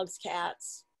animals, dogs,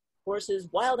 cats, horses,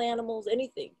 wild animals,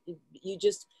 anything. You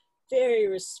just very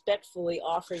respectfully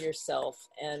offer yourself,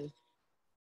 and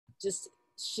just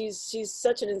she's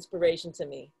such an inspiration to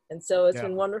me. And so it's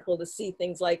been wonderful to see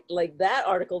things like that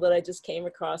article that I just came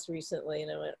across recently,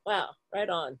 and I went, wow, right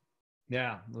on.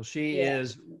 Yeah, well, she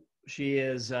is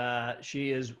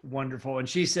wonderful. And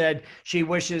she said she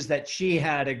wishes that she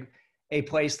had a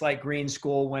place like Green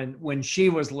School when she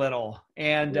was little.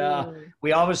 And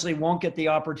we obviously won't get the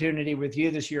opportunity with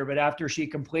you this year, but after she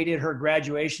completed her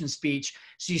graduation speech,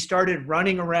 she started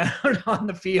running around on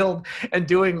the field and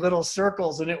doing little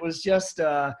circles. And it was just,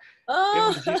 it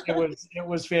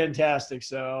was fantastic.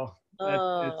 So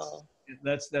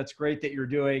that's great that you're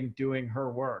doing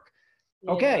her work.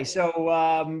 Okay. So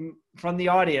from the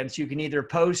audience, you can either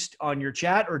post on your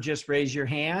chat or just raise your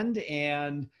hand,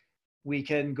 and we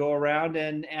can go around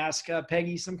and ask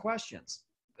Peggy some questions.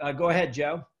 Go ahead,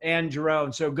 Joe and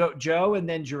Jerome. So go Joe and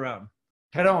then Jerome.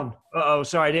 Head on. Uh-oh,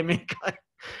 sorry, I didn't mean to.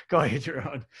 Go ahead,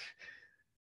 Jerome.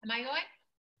 Am I going?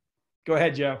 Go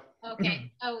ahead, Joe.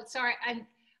 Okay. Oh, sorry.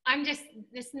 I'm just,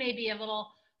 this may be a little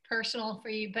personal for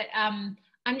you, but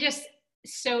it's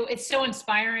so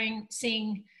inspiring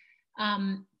seeing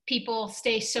people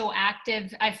stay so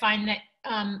active. I find that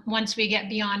once we get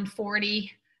beyond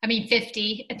 50,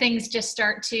 things just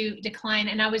start to decline.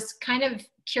 And I was kind of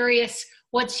curious,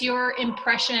 what's your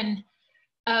impression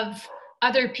of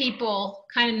other people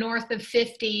kind of north of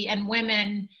 50 and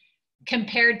women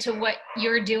compared to what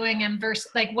you're doing, and versus,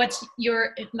 like, what's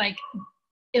your, like,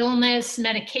 illness,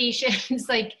 medications,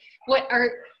 like, what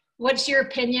what's your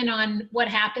opinion on what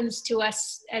happens to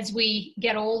us as we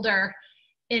get older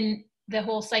in the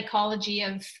whole psychology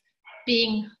of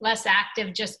being less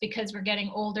active just because we're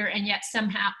getting older, and yet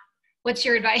somehow, what's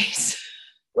your advice?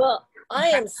 Well, I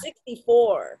am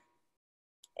 64,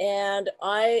 and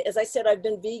as I said, I've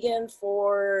been vegan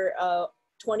for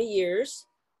 20 years,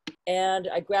 and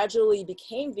I gradually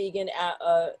became vegan.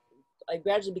 I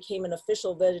gradually became an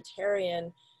official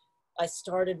vegetarian. I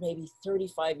started maybe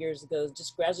 35 years ago,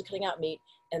 just gradually cutting out meat,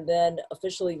 and then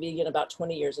officially vegan about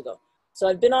 20 years ago. So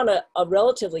I've been on a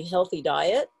relatively healthy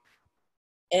diet.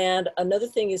 And another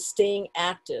thing is staying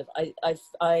active.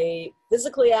 I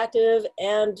physically active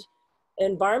and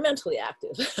environmentally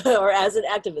active, or as an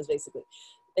activist, basically,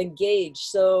 engaged.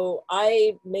 So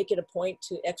I make it a point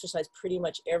to exercise pretty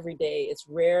much every day. It's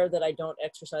rare that I don't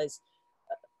exercise,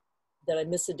 that I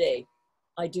miss a day.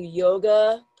 I do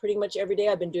yoga pretty much every day.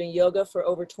 I've been doing yoga for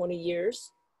over 20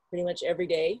 years, pretty much every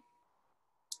day.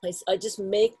 I just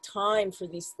make time for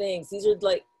these things. These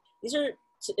are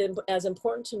as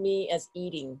important to me as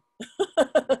eating.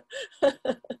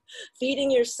 Feeding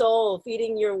your soul,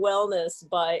 feeding your wellness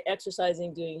by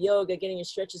exercising, doing yoga, getting your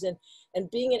stretches in,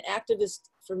 and being an activist,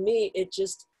 for me, I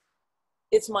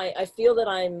feel that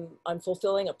I'm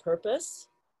fulfilling a purpose.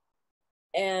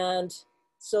 And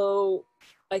so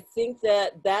I think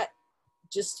that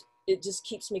it just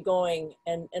keeps me going,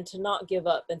 and to not give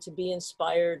up, and to be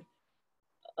inspired,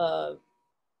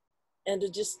 and to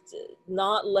just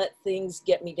not let things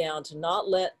get me down, to not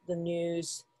let the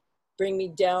news bring me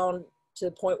down to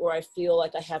the point where I feel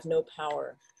like I have no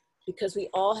power, because we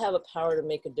all have a power to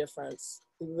make a difference.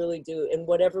 We really do. And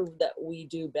whatever that we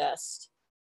do best,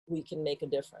 we can make a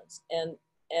difference.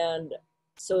 And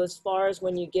so as far as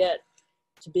when you get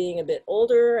to being a bit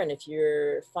older, and if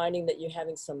you're finding that you're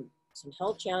having some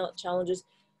health challenges,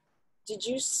 did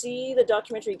you see the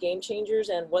documentary Game Changers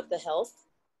and What the Health?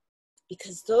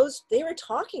 Because they were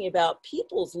talking about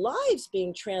people's lives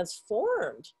being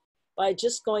transformed by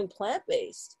just going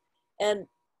plant-based. And,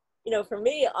 for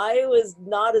me, I was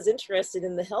not as interested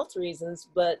in the health reasons,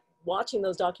 but watching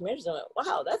those documentaries, I went,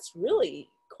 wow, that's really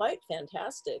quite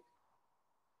fantastic.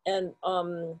 And,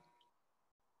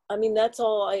 that's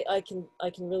all I can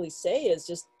really say, is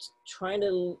just trying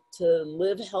to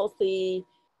live healthy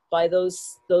by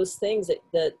those things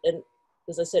that, and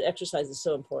as I said, exercise is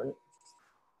so important.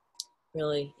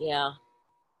 Really, yeah.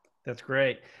 That's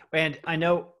great. And I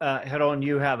know, Heron,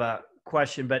 you have a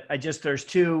question, but there's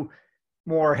two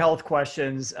more health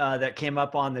questions that came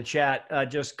up on the chat,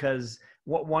 just because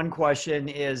one question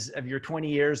is, of your 20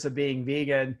 years of being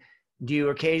vegan, do you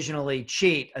occasionally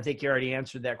cheat? I think you already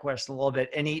answered that question a little bit,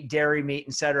 and eat dairy, meat,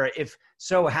 etc. If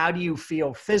so, how do you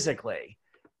feel physically?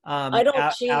 I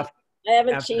don't cheat. I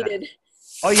haven't cheated. That?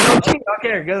 Oh, you don't cheat?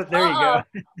 Okay, go. There you go.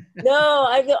 No,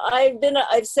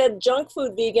 I've said junk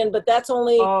food vegan, but that's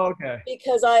only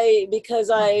because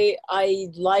I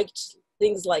liked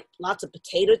things like lots of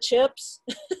potato chips.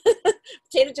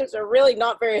 Potato chips are really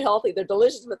not very healthy. They're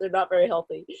delicious, but they're not very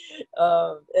healthy.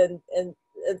 And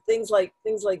things like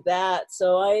that.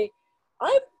 So I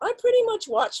pretty much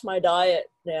watch my diet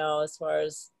now as far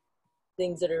as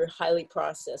things that are highly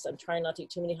processed. I'm trying not to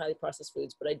eat too many highly processed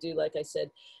foods, but I do, like I said,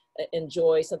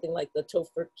 enjoy something like the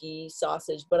tofurkey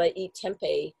sausage, but I eat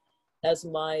tempeh as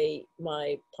my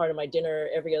part of my dinner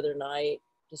every other night.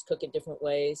 Just cook it different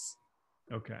ways.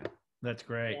 Okay, that's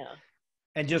great. Yeah.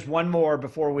 And just one more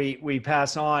before we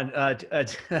pass on.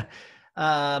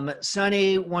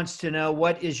 Sunny wants to know,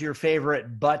 what is your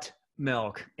favorite butt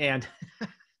milk? And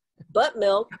butt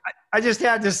milk. I just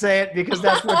had to say it because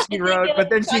that's what she wrote. But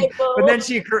then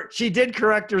she did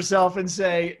correct herself and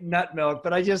say nut milk.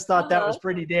 But I just thought that was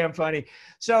pretty damn funny.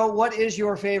 So, what is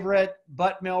your favorite,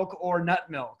 butt milk or nut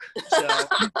milk? So.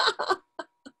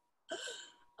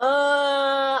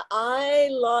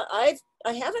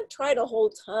 I haven't tried a whole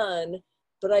ton,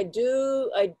 but I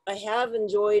have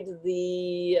enjoyed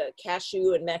the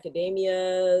cashew and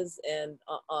macadamias, and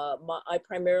I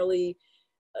primarily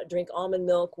drink almond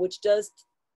milk, which does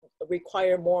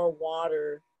require more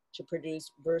water to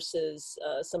produce versus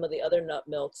some of the other nut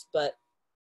milks, but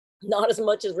not as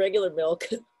much as regular milk.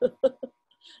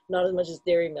 Not as much as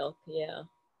dairy milk. Yeah.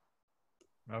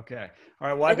 Okay. All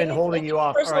right. Well, I've been holding you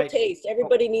off. Personal taste.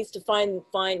 Everybody needs to find,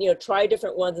 try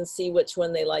different ones and see which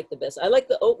one they like the best. I like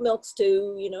the oat milks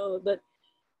too, but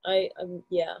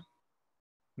yeah.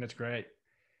 That's great.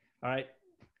 All right.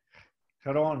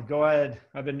 Hold on. Go ahead.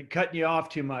 I've been cutting you off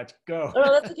too much. Go. Oh,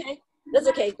 no, that's okay. That's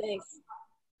okay. Thanks.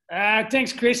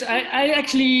 Thanks, Chris. I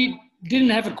actually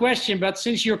didn't have a question, but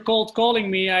since you're calling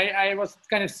me, I was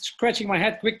kind of scratching my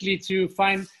head quickly to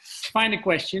find a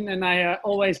question, and I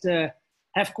always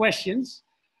have questions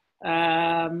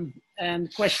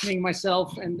and questioning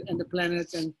myself and the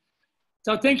planet. And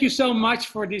so thank you so much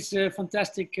for this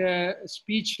fantastic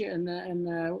speech and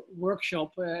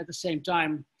workshop at the same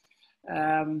time.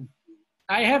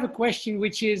 I have a question,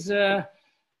 which is,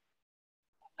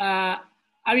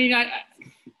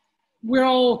 we're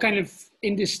all kind of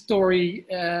in this story,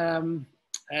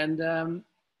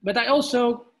 but I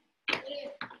also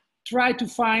try to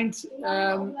find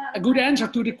a good answer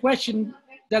to the question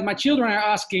that my children are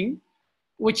asking,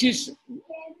 which is,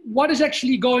 what is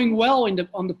actually going well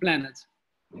on the planet?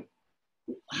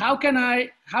 How can I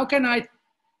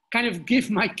kind of give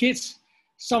my kids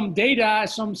some data,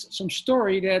 some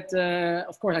story that,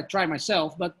 of course, I try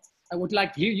myself, but I would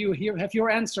like to have your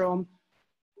answer on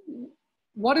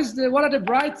what's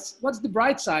the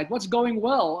bright side? What's going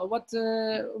well? What's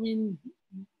the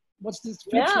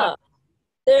flip side?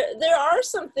 There are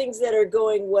some things that are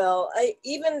going well.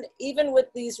 Even with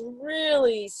these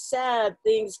really sad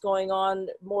things going on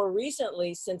more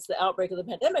recently since the outbreak of the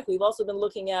pandemic, we've also been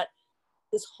looking at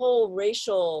this whole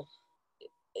racial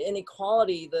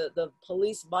inequality, the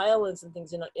police violence and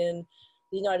things in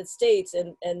the United States,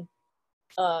 and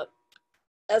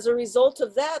as a result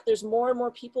of that, there's more and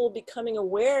more people becoming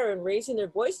aware and raising their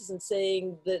voices and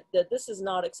saying that this is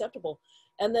not acceptable.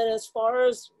 And then as far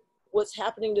as what's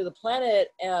happening to the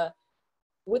planet,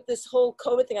 with this whole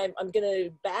COVID thing, I'm going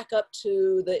to back up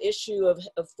to the issue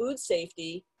of food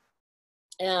safety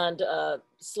and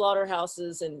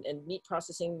slaughterhouses and meat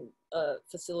processing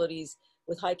facilities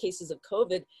with high cases of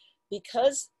COVID,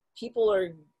 because people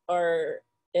are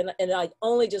and I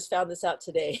only just found this out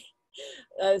today.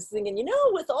 I was thinking,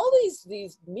 with all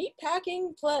these meat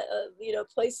packing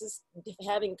places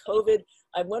having COVID,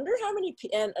 I wonder how many,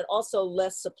 and also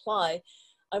less supply,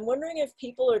 I'm wondering if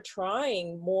people are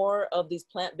trying more of these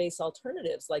plant-based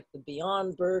alternatives, like the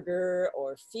Beyond Burger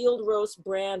or Field Roast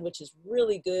brand, which is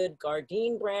really good.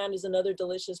 Gardein brand is another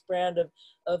delicious brand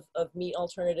of meat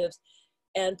alternatives.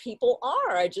 And people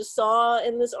are. I just saw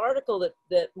in this article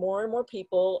that more and more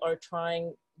people are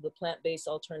trying the plant-based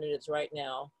alternatives right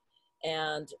now.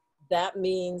 And that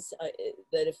means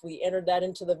that if we entered that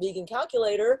into the vegan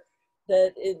calculator,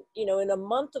 that in a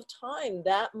month of time,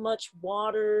 that much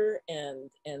water and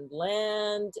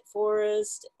land,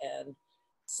 forest, and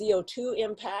CO2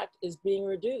 impact is being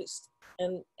reduced.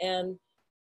 And then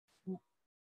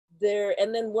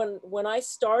when I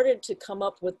started to come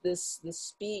up with this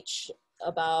speech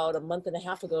about a month and a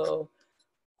half ago,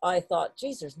 I thought,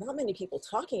 geez, there's not many people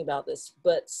talking about this.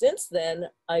 But since then,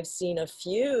 I've seen a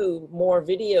few more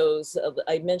videos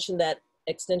I mentioned that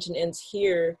Extension Ends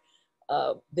Here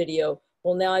video.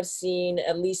 Well, now I've seen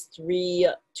at least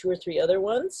 2 or 3 other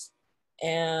ones.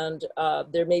 And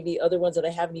there may be other ones that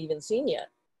I haven't even seen yet.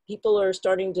 People are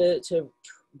starting to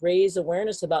raise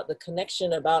awareness about the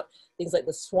connection about things like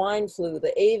the swine flu,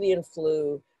 the avian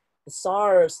flu, the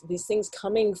SARS, these things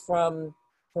coming from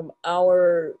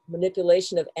our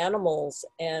manipulation of animals.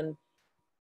 And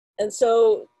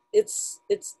so it's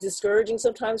discouraging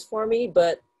sometimes for me,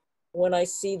 but when I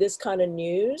see this kind of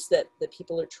news that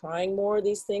people are trying more of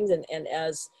these things, and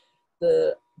as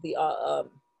the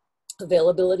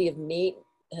availability of meat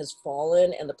has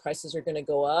fallen and the prices are going to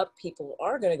go up, people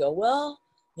are going to go, well,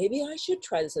 maybe I should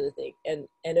try this other thing. And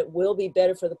it will be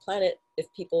better for the planet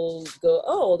if people go,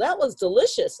 oh, that was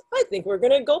delicious. I think we're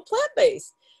going to go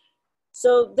plant-based.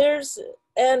 So there's,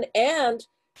 and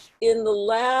in the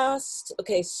last,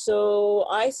 so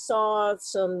I saw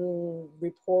some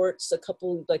reports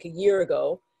like a year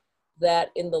ago,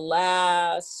 that in the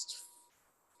last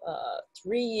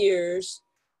 3 years,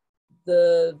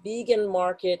 the vegan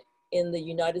market in the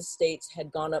United States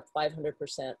had gone up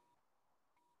 500%.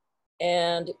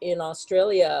 And in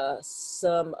Australia,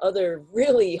 some other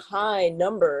really high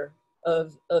number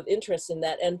of interest in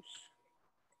that. And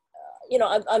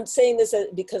I'm saying this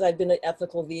because I've been an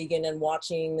ethical vegan and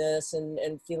watching this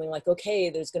and feeling like, okay,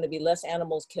 there's going to be less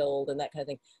animals killed and that kind of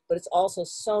thing. But it's also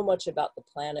so much about the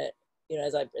planet,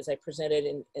 as I presented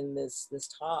in this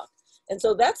talk. And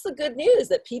so that's the good news,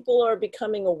 that people are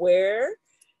becoming aware.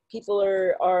 People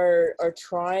are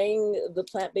trying the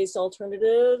plant-based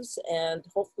alternatives, and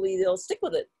hopefully they'll stick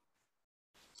with it.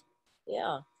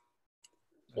 Yeah.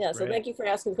 That's so thank you for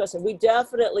asking the question. We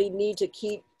definitely need to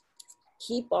keep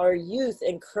our youth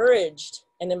encouraged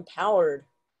and empowered.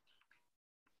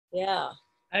 Yeah.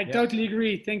 I totally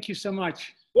agree. Thank you so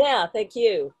much. Yeah, thank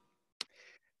you.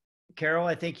 Carol,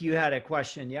 I think you had a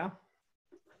question, yeah?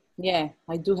 Yeah,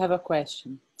 I do have a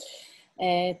question.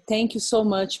 Thank you so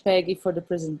much, Peggy, for the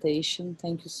presentation.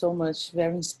 Thank you so much.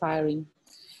 Very inspiring.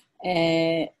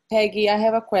 Peggy, I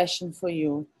have a question for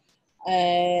you.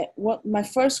 What my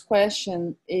first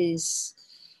question is,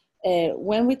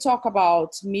 when we talk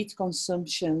about meat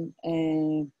consumption,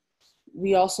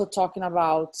 we also talking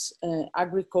about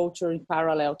agriculture in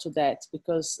parallel to that,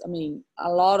 because I mean, a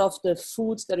lot of the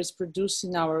food that is produced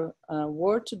in our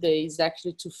world today is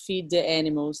actually to feed the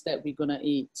animals that we're gonna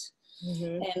eat.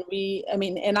 Mm-hmm.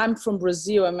 And and I'm from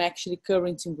Brazil. I'm actually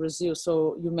current in Brazil.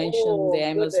 So you mentioned the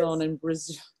Amazon and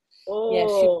Brazil. Yeah, a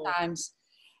few times.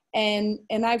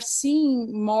 And I've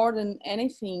seen more than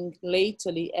anything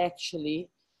lately, actually,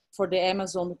 for the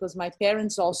Amazon, because my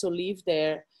parents also live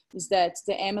there, is that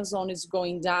the Amazon is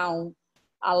going down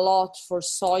a lot for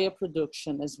soya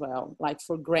production as well, like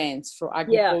for grants, for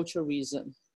agriculture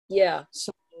reason. Yeah.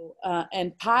 So,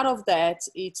 and part of that,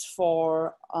 it's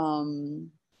for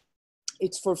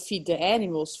feed the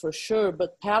animals for sure,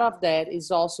 but part of that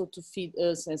is also to feed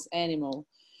us as animal.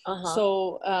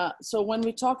 So when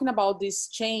we're talking about this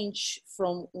change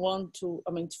from one to,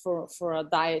 I mean, for a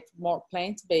diet more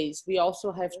plant-based, we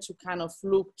also have to kind of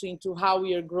look into how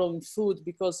we are growing food,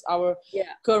 because our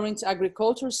current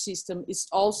agriculture system is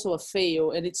also a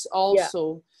fail, and it's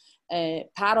also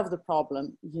part of the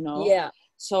problem, you know? Yeah.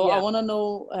 So I want to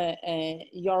know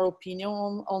your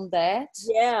opinion on that.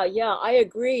 Yeah, I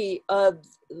agree.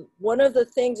 One of the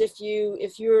things, if you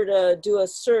were to do a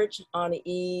search on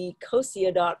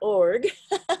ecosia.org,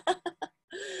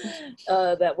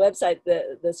 that website,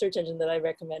 the search engine that I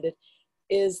recommended,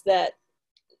 is that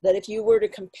if you were to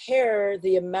compare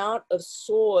the amount of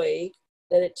soy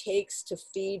that it takes to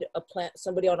feed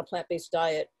somebody on a plant-based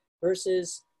diet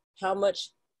versus how much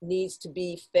needs to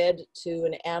be fed to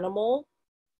an animal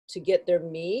to get their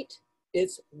meat,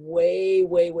 it's way,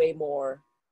 way, way more.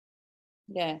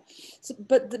 Yeah. So,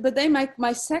 but then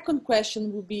my second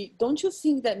question would be, don't you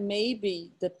think that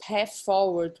maybe the path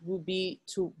forward would be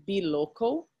to be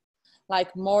local,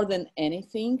 like more than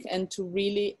anything, and to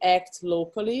really act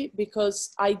locally?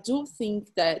 Because I do think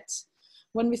that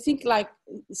when we think like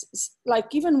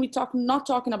even not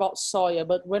talking about soya,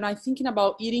 but when I'm thinking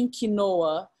about eating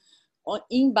quinoa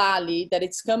in Bali, that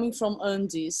it's coming from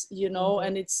Andes, you know,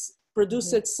 and it's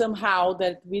produced somehow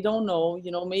that we don't know,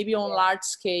 you know, maybe on large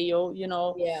scale, you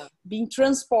know, being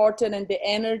transported, and the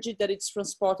energy that it's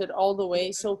transported all the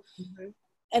way. So,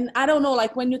 and I don't know,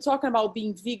 like when you're talking about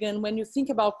being vegan, when you think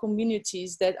about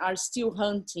communities that are still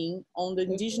hunting on the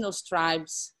indigenous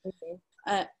tribes,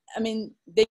 I mean,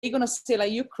 they're gonna say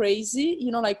like, you're crazy,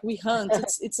 you know, like we hunt,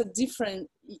 it's a different.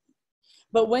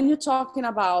 But when you're talking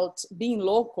about being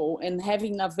local and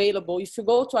having available, if you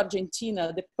go to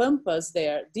Argentina, the Pampas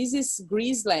there, this is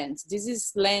grassland, this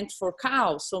is land for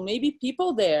cows. So maybe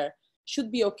people there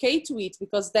should be okay to eat,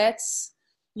 because that's,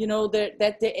 you know,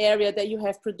 that the area that you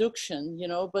have production, you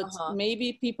know, but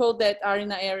maybe people that are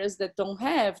in areas that don't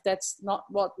have, that's not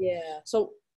what.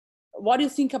 So what do you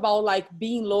think about like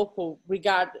being local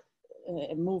regard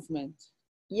movement?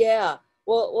 Yeah,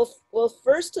 well,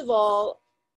 first of all,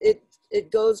 it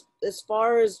goes as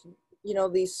far as, you know,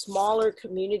 these smaller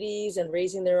communities and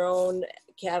raising their own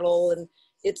cattle, and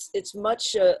it's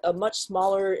a much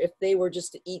smaller if they were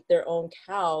just to eat their own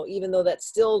cow, even though that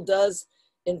still does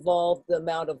involve the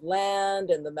amount of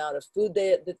land and the amount of food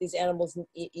that these animals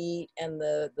eat, and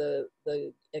the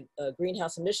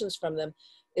greenhouse emissions from them.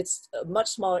 It's a much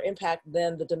smaller impact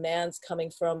than the demands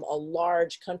coming from a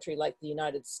large country like the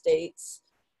United States.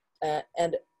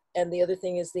 And the other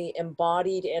thing is the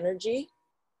embodied energy.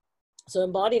 So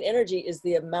embodied energy is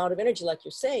the amount of energy, like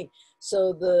you're saying.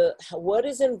 So what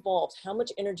is involved, how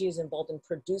much energy is involved in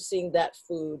producing that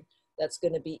food that's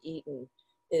going to be eaten?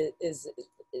 Does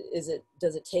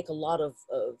it take a lot of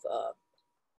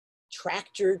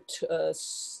tractor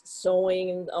sowing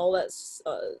and all that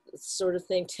sort of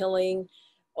thing, tilling?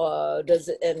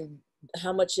 And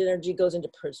how much energy goes into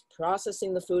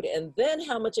processing the food, and then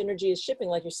how much energy is shipping,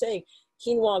 like you're saying,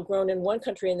 quinoa grown in one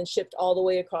country and then shipped all the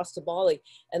way across to Bali.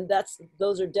 And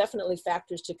those are definitely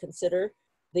factors to consider.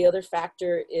 The other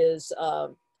factor is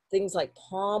things like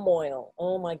palm oil.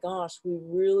 Oh my gosh,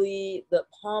 the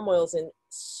palm oil's in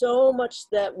so much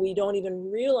that we don't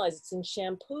even realize. It's in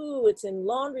shampoo, it's in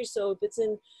laundry soap, it's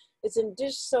in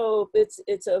dish soap,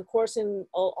 it's of course in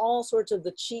all sorts of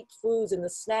the cheap foods and the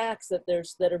snacks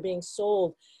that are being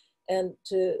sold. And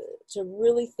to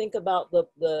really think about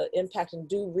the impact and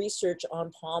do research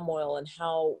on palm oil and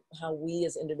how we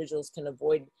as individuals can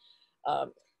avoid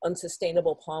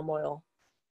unsustainable palm oil.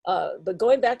 But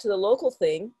going back to the local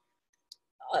thing,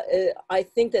 I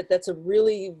think that's a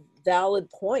really valid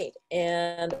point.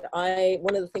 And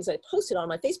one of the things I posted on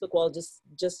my Facebook wall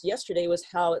just yesterday was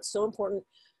how it's so important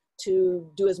to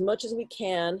do as much as we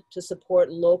can to support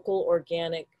local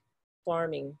organic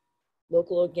farming,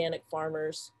 local organic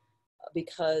farmers,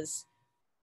 because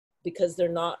they're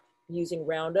not using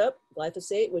Roundup,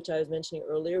 glyphosate, which I was mentioning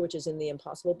earlier, which is in the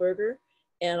Impossible Burger.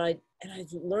 And I've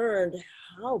learned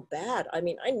how bad, I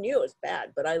mean, I knew it was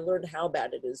bad, but I learned how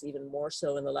bad it is even more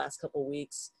so in the last couple of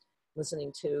weeks,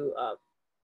 listening to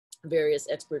various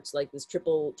experts like this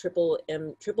triple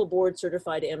board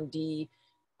certified MD,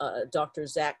 Dr.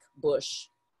 Zach Bush.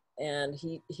 And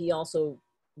he also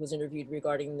was interviewed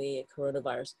regarding the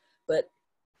coronavirus. But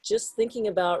just thinking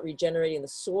about regenerating the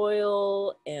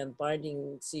soil and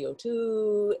binding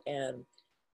CO2 and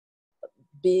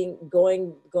you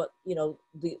know,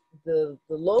 the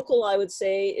local, I would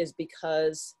say, is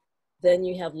because then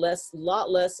you have lot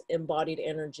less embodied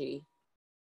energy.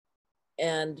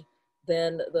 And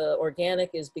then the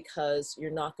organic is because you're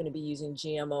not going to be using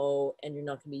GMO, and you're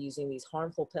not going to be using these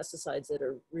harmful pesticides that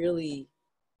are really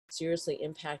seriously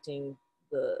impacting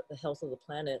the health of the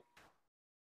planet.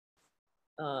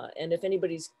 And if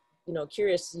anybody's, you know,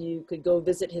 curious, you could go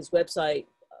visit his website.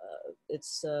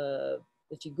 It's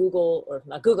if you Google, or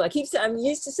not Google, I'm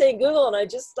used to saying Google, and I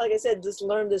just, like I said, just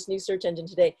learned this new search engine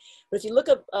today. But if you look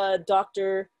up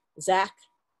Dr. Zach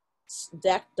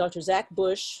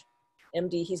Bush,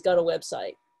 MD, he's got a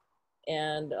website,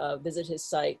 and visit his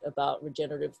site about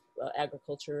regenerative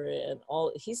agriculture and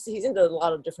all. He's into a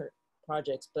lot of different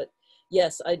projects, but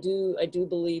yes, I do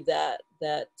believe that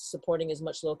supporting as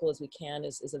much local as we can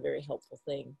is a very helpful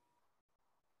thing.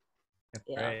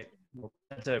 Yeah. Great. Well,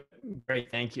 that's a great,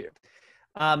 thank you.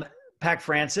 Pac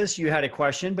Francis, you had a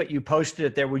question, but you posted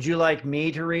it there. Would you like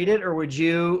me to read it, or would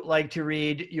you like to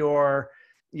read your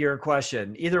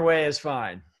question? Either way is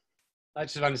fine. I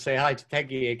just want to say hi to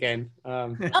Peggy again.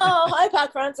 Oh, hi,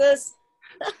 Pac Francis.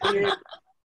 As far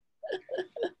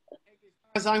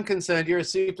as I'm concerned, you're a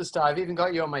superstar. I've even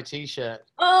got you on my T-shirt.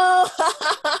 Oh,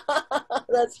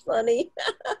 that's funny.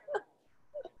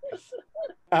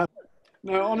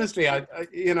 No, honestly, I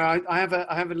have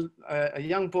a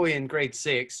young boy in grade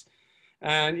 6,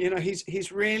 and you know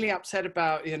he's really upset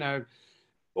about, you know,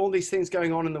 all these things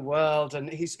going on in the world, and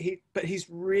but he's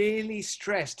really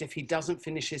stressed if he doesn't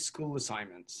finish his school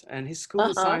assignments. And his school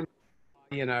assignments,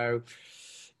 you know,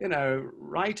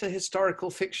 write a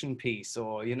historical fiction piece,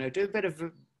 or, you know, do a bit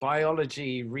of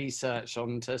biology research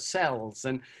onto cells,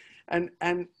 and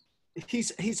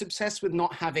he's obsessed with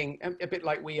not having, a bit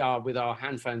like we are with our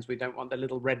hand phones. We don't want the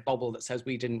little red bubble that says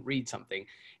we didn't read something.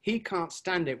 He can't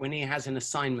stand it when he has an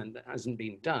assignment that hasn't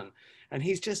been done, and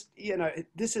he's just, you know,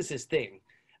 this is his thing.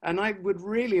 And I would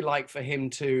really like for him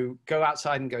to go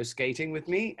outside and go skating with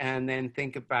me, and then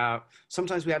think about,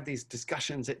 sometimes we have these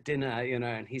discussions at dinner, you know,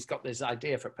 and he's got this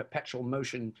idea for a perpetual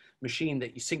motion machine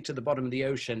that you sink to the bottom of the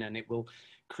ocean, and it will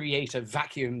create a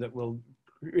vacuum that will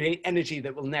create energy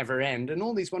that will never end, and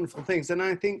all these wonderful things. And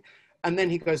I think, and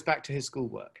then he goes back to his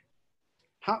schoolwork.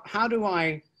 How do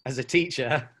I, as a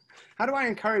teacher, how do I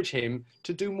encourage him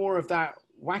to do more of that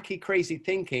wacky, crazy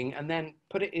thinking, and then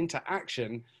put it into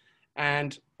action?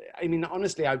 And I mean,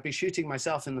 honestly, I'd be shooting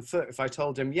myself in the foot if I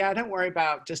told him, yeah, don't worry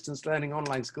about distance learning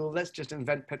online school. Let's just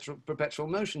invent perpetual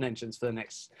motion engines for the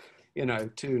next, you know,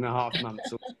 2.5 months.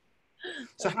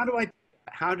 So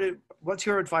what's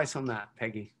your advice on that,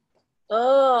 Peggy?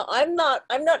 Oh, I'm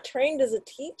not trained as a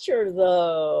teacher,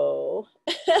 though.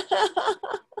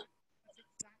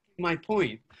 My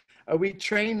point. Are we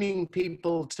training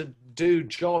people to do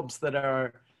jobs that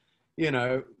are, you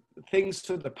know, things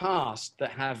for the past,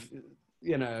 that have,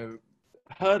 you know,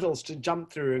 hurdles to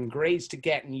jump through and grades to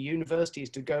get and universities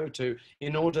to go to,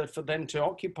 in order for them to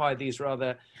occupy these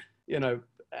rather, you know,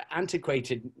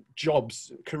 antiquated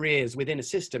jobs, careers within a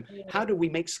system? How do we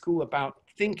make school about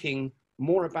thinking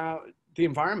more about the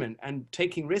environment and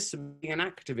taking risks and being an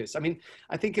activist? I mean,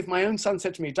 I think if my own son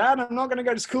said to me, Dad, I'm not going to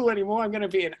go to school anymore, I'm going to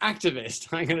be an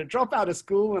activist, I'm going to drop out of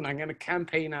school and I'm going to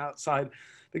campaign outside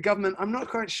the government, I'm not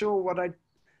quite sure what I'd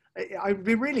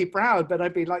be really proud, but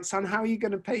I'd be like, son, how are you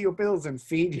going to pay your bills and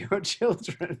feed your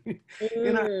children?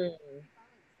 You know,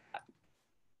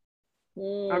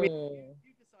 I mean,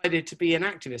 you decided to be an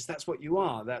activist. That's what you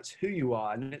are. That's who you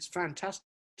are. And it's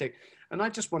fantastic. And I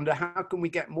just wonder, how can we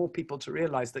get more people to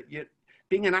realize that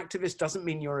being an activist doesn't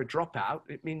mean you're a dropout.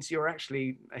 It means you're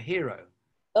actually a hero.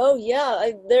 Oh yeah.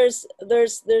 There's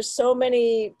so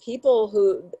many people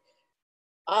who,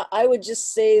 I would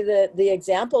just say that the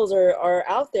examples are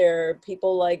out there.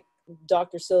 People like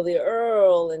Dr. Sylvia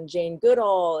Earle and Jane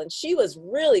Goodall, and she was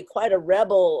really quite a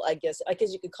rebel, I guess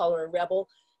you could call her a rebel.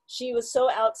 She was so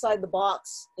outside the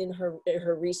box in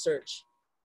her research,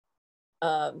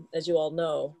 as you all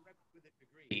know.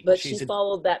 But she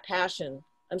followed that passion.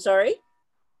 I'm sorry?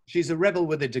 She's a rebel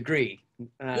with a degree.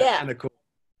 Yeah. And of course,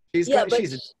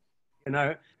 You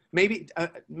know, maybe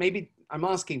I'm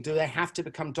asking, do they have to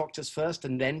become doctors first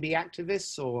and then be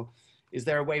activists, or is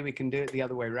there a way we can do it the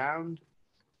other way around?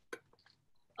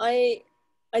 I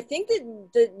think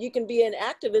that you can be an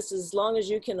activist as long as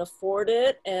you can afford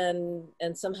it and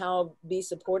somehow be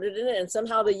supported in it, and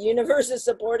somehow the universe is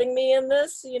supporting me in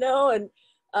this, you know. And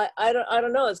I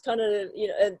don't know. It's kind of, you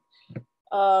know,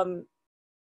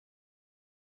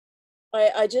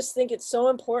 I just think it's so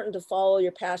important to follow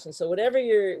your passion. So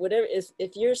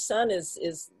if your son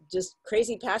is just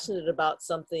crazy passionate about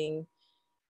something,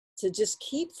 to just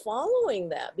keep following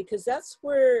that, because that's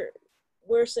where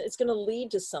it's going to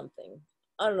lead to something.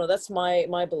 I don't know. That's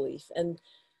my belief. And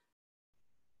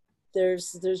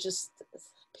there's just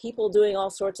people doing all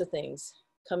sorts of things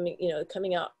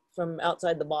coming out from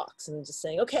outside the box and just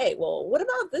saying, okay, well, what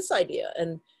about this idea?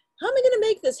 And how am I going to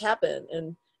make this happen?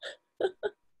 And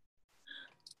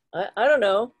I don't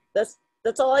know.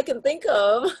 That's all I can think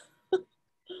of.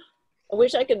 I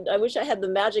wish I had the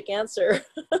magic answer.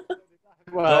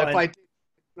 Well, if I did,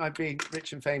 I'd be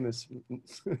rich and famous.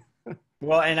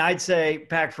 Well, and I'd say,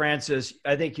 Pac Francis,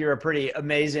 I think you're a pretty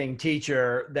amazing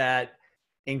teacher that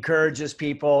encourages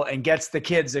people and gets the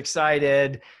kids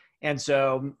excited. And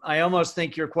so I almost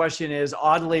think your question is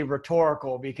oddly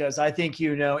rhetorical, because I think,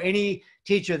 you know, any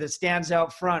teacher that stands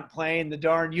out front playing the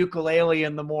darn ukulele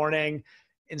in the morning,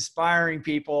 inspiring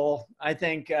people, I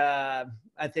think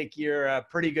you're a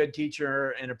pretty good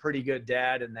teacher and a pretty good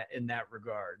dad in that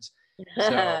regards.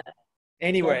 So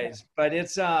anyways, but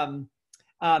it's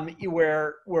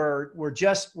we're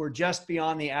just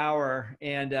beyond the hour,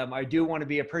 and I do want to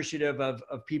be appreciative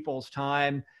of people's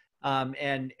time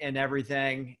and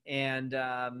everything. And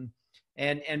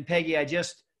Peggy,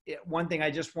 one thing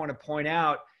I just want to point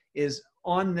out is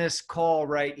on this call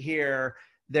right here,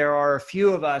 there are a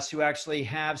few of us who actually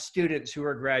have students who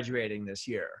are graduating this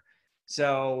year.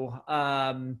 So,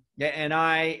 and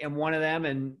I am one of them,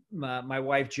 and my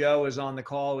wife, Jo, is on the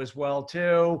call as well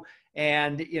too.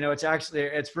 And, you know,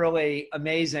 it's really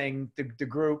amazing, the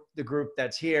group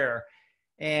that's here.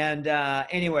 And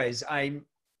anyways, I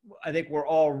think we're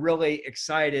all really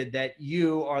excited that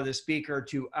you are the speaker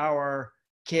to our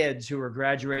kids who are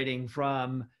graduating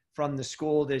from the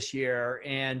school this year,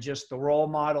 and just the role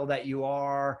model that you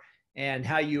are, and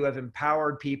how you have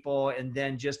empowered people, and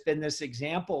then just been this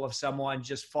example of someone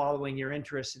just following your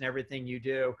interests in everything you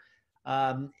do.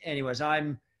 Anyways,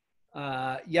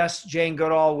 yes, Jane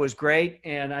Goodall was great,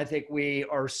 and I think we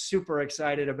are super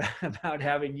excited about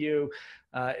having you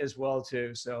as well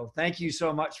too. So thank you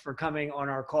so much for coming on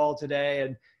our call today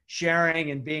and sharing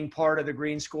and being part of the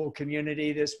Green School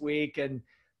community this week.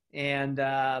 And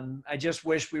I just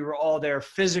wish we were all there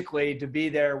physically to be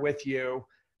there with you,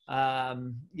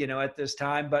 you know, at this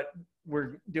time, but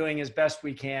we're doing as best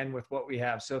we can with what we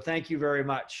have. So thank you very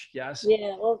much. Yes.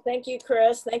 Yeah. Well, thank you,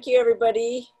 Chris. Thank you,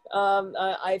 everybody.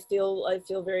 I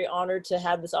feel very honored to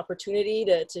have this opportunity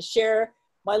to share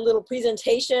my little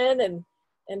presentation,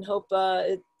 and hope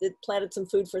it planted some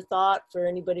food for thought for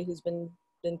anybody who's been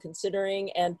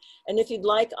considering. And if you'd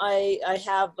like, I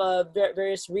have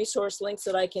various resource links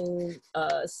that I can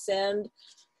send.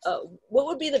 What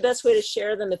would be the best way to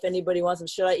share them if anybody wants them?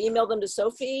 Should I email them to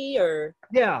Sophie, or?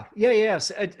 Yeah.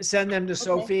 Send them to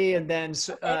Sophie, and then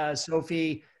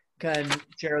Sophie can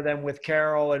share them with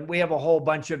Carol. And we have a whole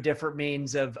bunch of different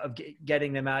means of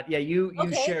getting them out. Yeah, you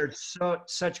shared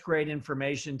such great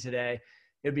information today.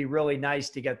 It'd be really nice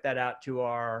to get that out to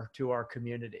our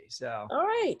community. So. All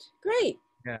right, great.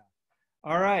 Yeah.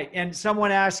 All right. And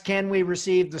someone asked, can we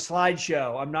receive the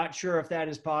slideshow? I'm not sure if that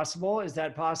is possible. Is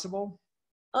that possible?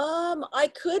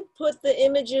 I could put the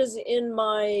images in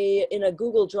a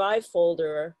Google Drive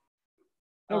folder.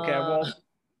 Okay. Well,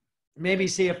 maybe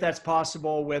see if that's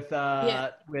possible with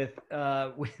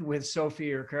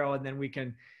Sophie or Carol, and then we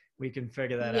can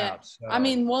figure that out. So. I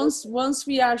mean, once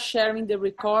we are sharing the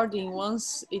recording,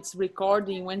 once it's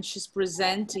recording, when she's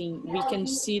presenting, we can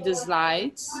see the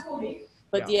slides.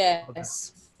 But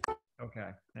yes. Okay,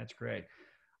 that's great.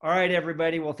 All right,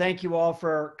 everybody. Well, thank you all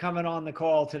for coming on the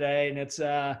call today, and it's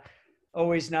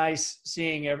always nice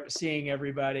seeing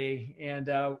everybody. And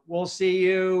we'll see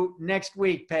you next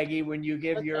week, Peggy, when you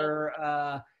give your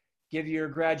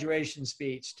graduation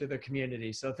speech to the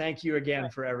community. So thank you again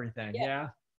for everything. Yeah.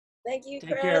 Thank you,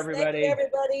 Chris. Take care, everybody. Thank you,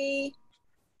 everybody.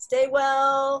 Stay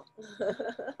well.